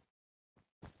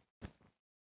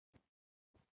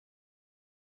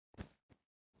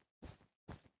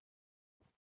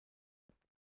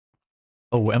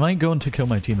 Oh, am I going to kill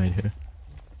my teammate here?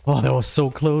 Oh, that was so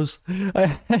close.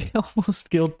 I almost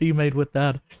killed teammate with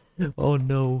that. Oh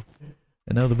no.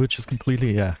 And now the butch is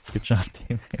completely... Yeah, good job,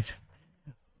 teammate.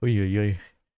 Oy oy oy.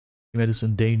 Teammate is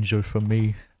in danger from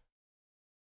me.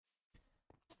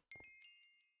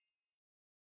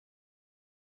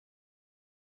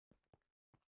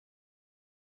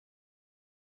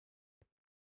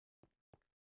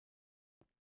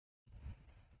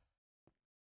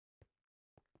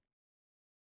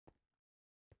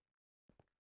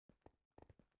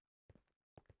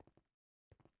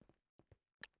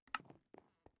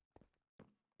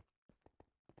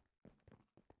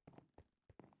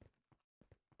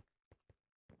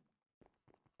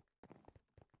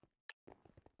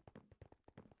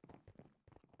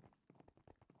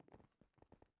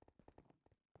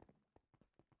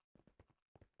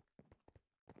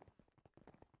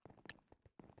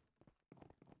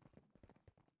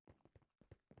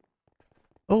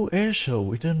 Oh, airshow.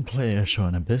 We didn't play airshow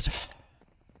in a bit.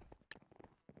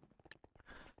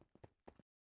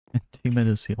 And teammate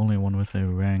is the only one with a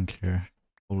rank here.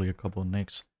 Only a couple of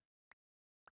nicks.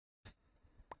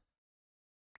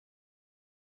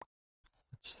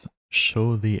 Let's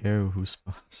show the air who's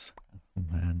boss. Oh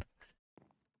man.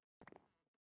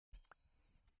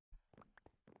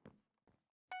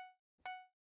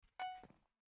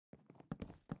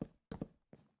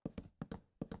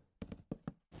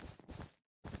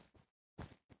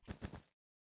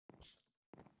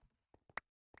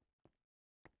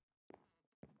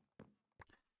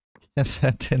 Yes,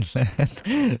 that didn't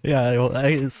land. Yeah, well,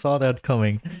 I saw that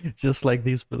coming. Just like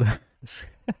these balloons.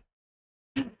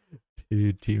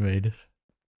 Dude, teammate.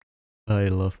 I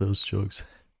love those jokes.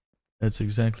 That's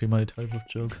exactly my type of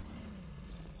joke.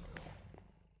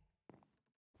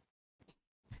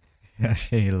 Yeah,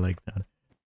 I like that.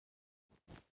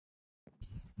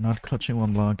 Not clutching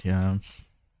one block, yeah.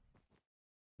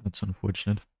 That's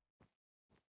unfortunate.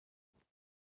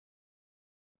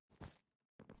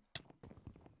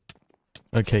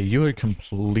 Okay, you are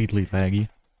completely laggy.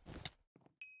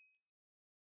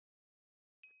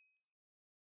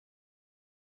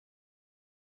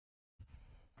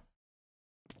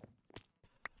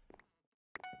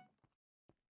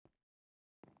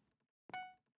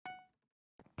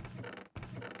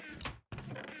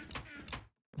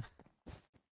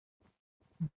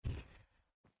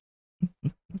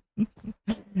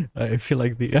 I feel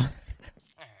like the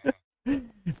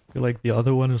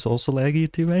other one is also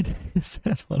laggy too, right? Is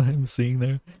that what I'm seeing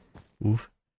there? Oof.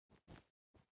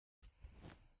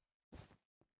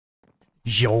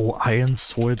 Yo, Iron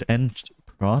Sword and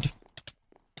Prod?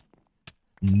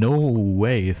 No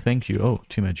way, thank you. Oh,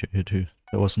 teammate, you're here too.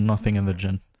 There was nothing in the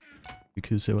gen.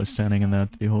 Because they were standing in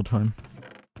that the whole time.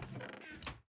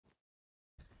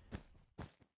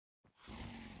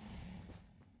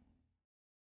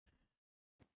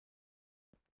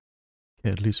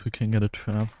 Okay, at least we can get a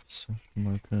trap.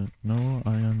 Something like that. No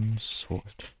Iron Sword.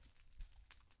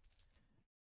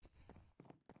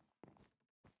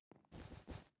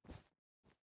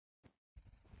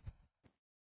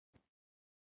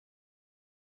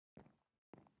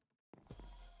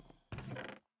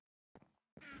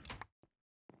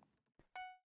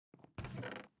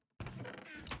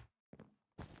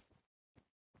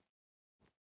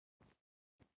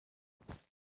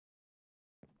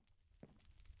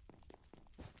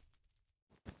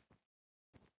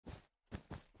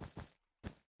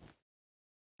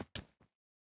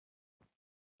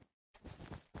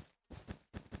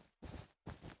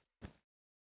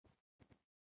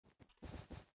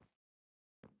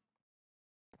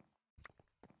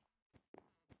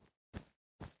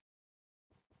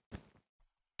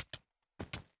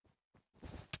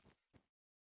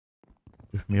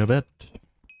 Give me a bed.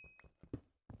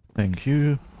 Thank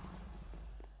you.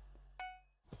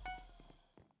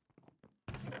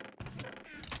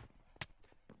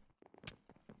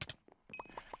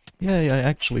 Yay, I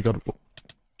actually got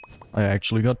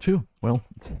two. Well,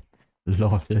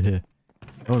 lord, that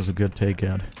was a good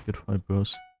takeout. Good fight,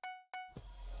 bros.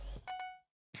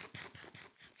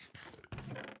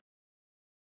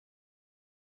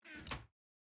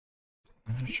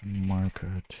 Smash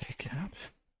marker takeout.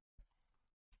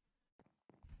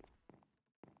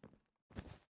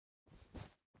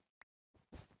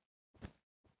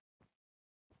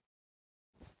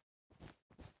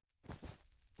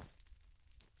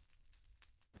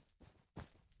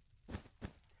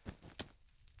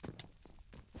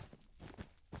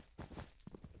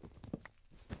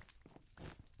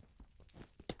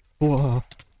 Whoa.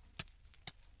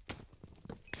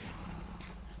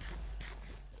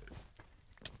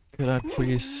 Could I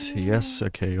please? Yes,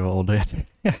 okay, you're all dead.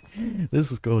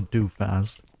 This is going too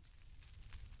fast.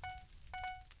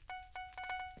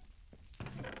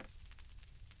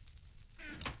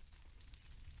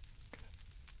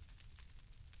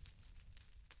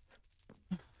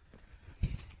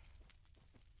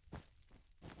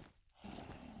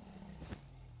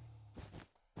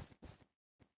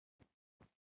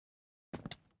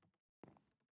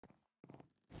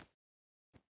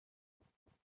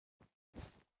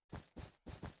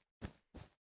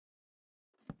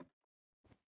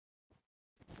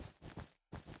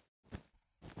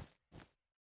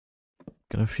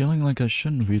 Got a feeling like I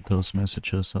shouldn't read those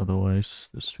messages, otherwise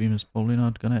the stream is probably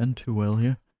not gonna end too well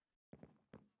here.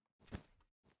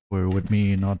 Or with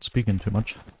me not speaking too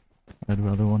much, I'd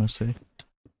rather wanna say.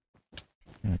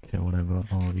 Okay, whatever,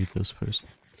 I'll eat this first.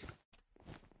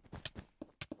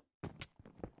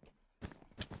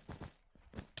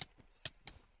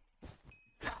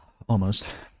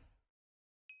 Almost.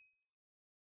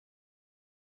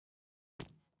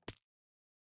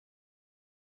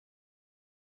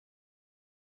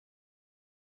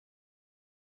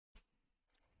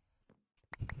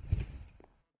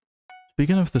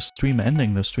 Speaking of the stream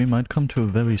ending, the stream might come to a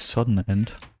very sudden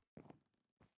end.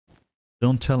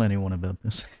 Don't tell anyone about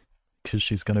this, because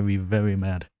she's gonna be very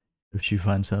mad if she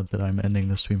finds out that I'm ending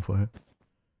the stream for her.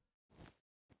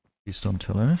 Please don't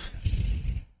tell her.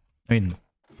 I mean,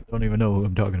 I don't even know who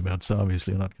I'm talking about, so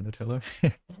obviously I'm not gonna tell her.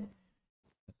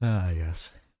 Ah,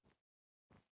 yes.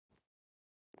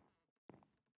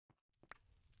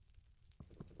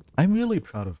 I'm really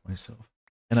proud of myself.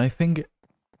 And I think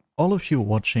all of you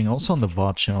watching, also on the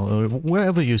VOD channel, or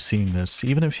wherever you're seeing this,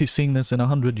 even if you're seeing this in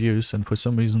 100 years and for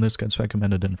some reason this gets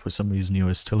recommended and for some reason you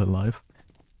are still alive,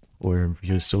 or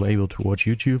you're still able to watch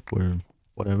YouTube, or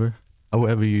whatever,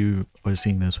 however you are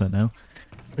seeing this right now,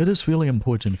 it is really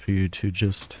important for you to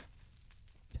just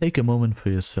take a moment for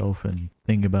yourself and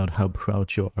think about how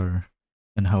proud you are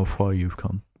and how far you've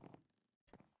come.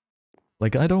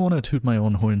 Like, I don't want to toot my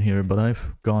own horn here, but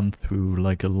I've gone through,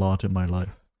 like, a lot in my life.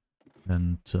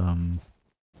 And,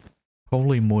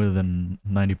 probably more than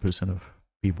 90% of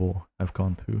people have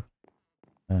gone through.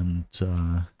 And,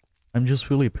 I'm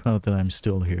just really proud that I'm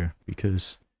still here,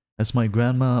 because, as my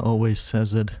grandma always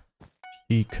says it,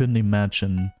 she couldn't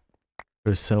imagine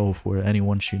herself or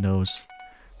anyone she knows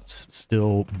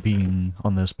still being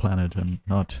on this planet and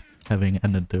not having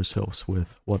ended themselves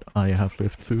with what I have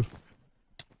lived through.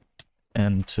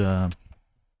 And,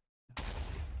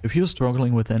 if you're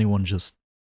struggling with anyone, just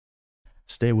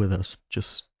stay with us.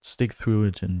 Just stick through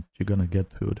it and you're gonna get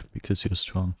through it because you're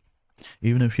strong.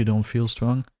 Even if you don't feel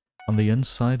strong, on the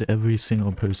inside, every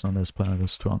single person on this planet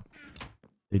is strong.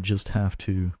 They just have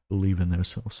to believe in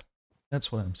themselves. That's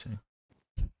what I'm saying.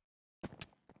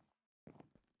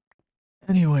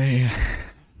 Anyway...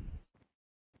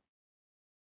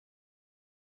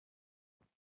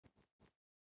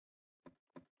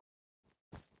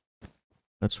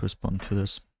 let's respond to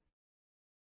this.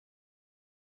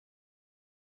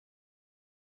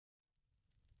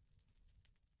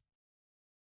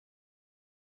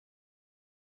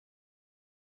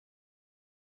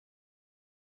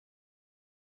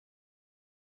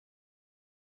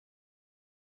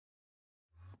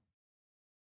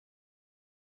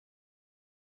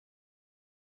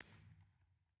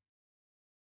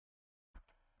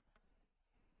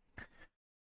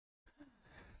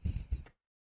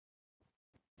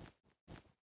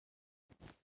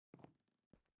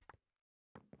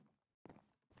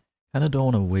 Kinda don't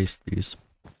want to waste these.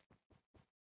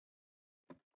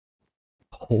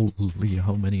 Holy,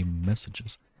 how many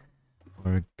messages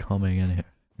are coming in here.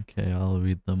 Okay, I'll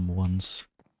read them once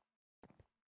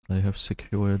I have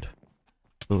secured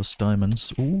those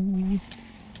diamonds. Ooh,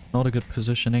 not a good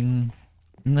positioning.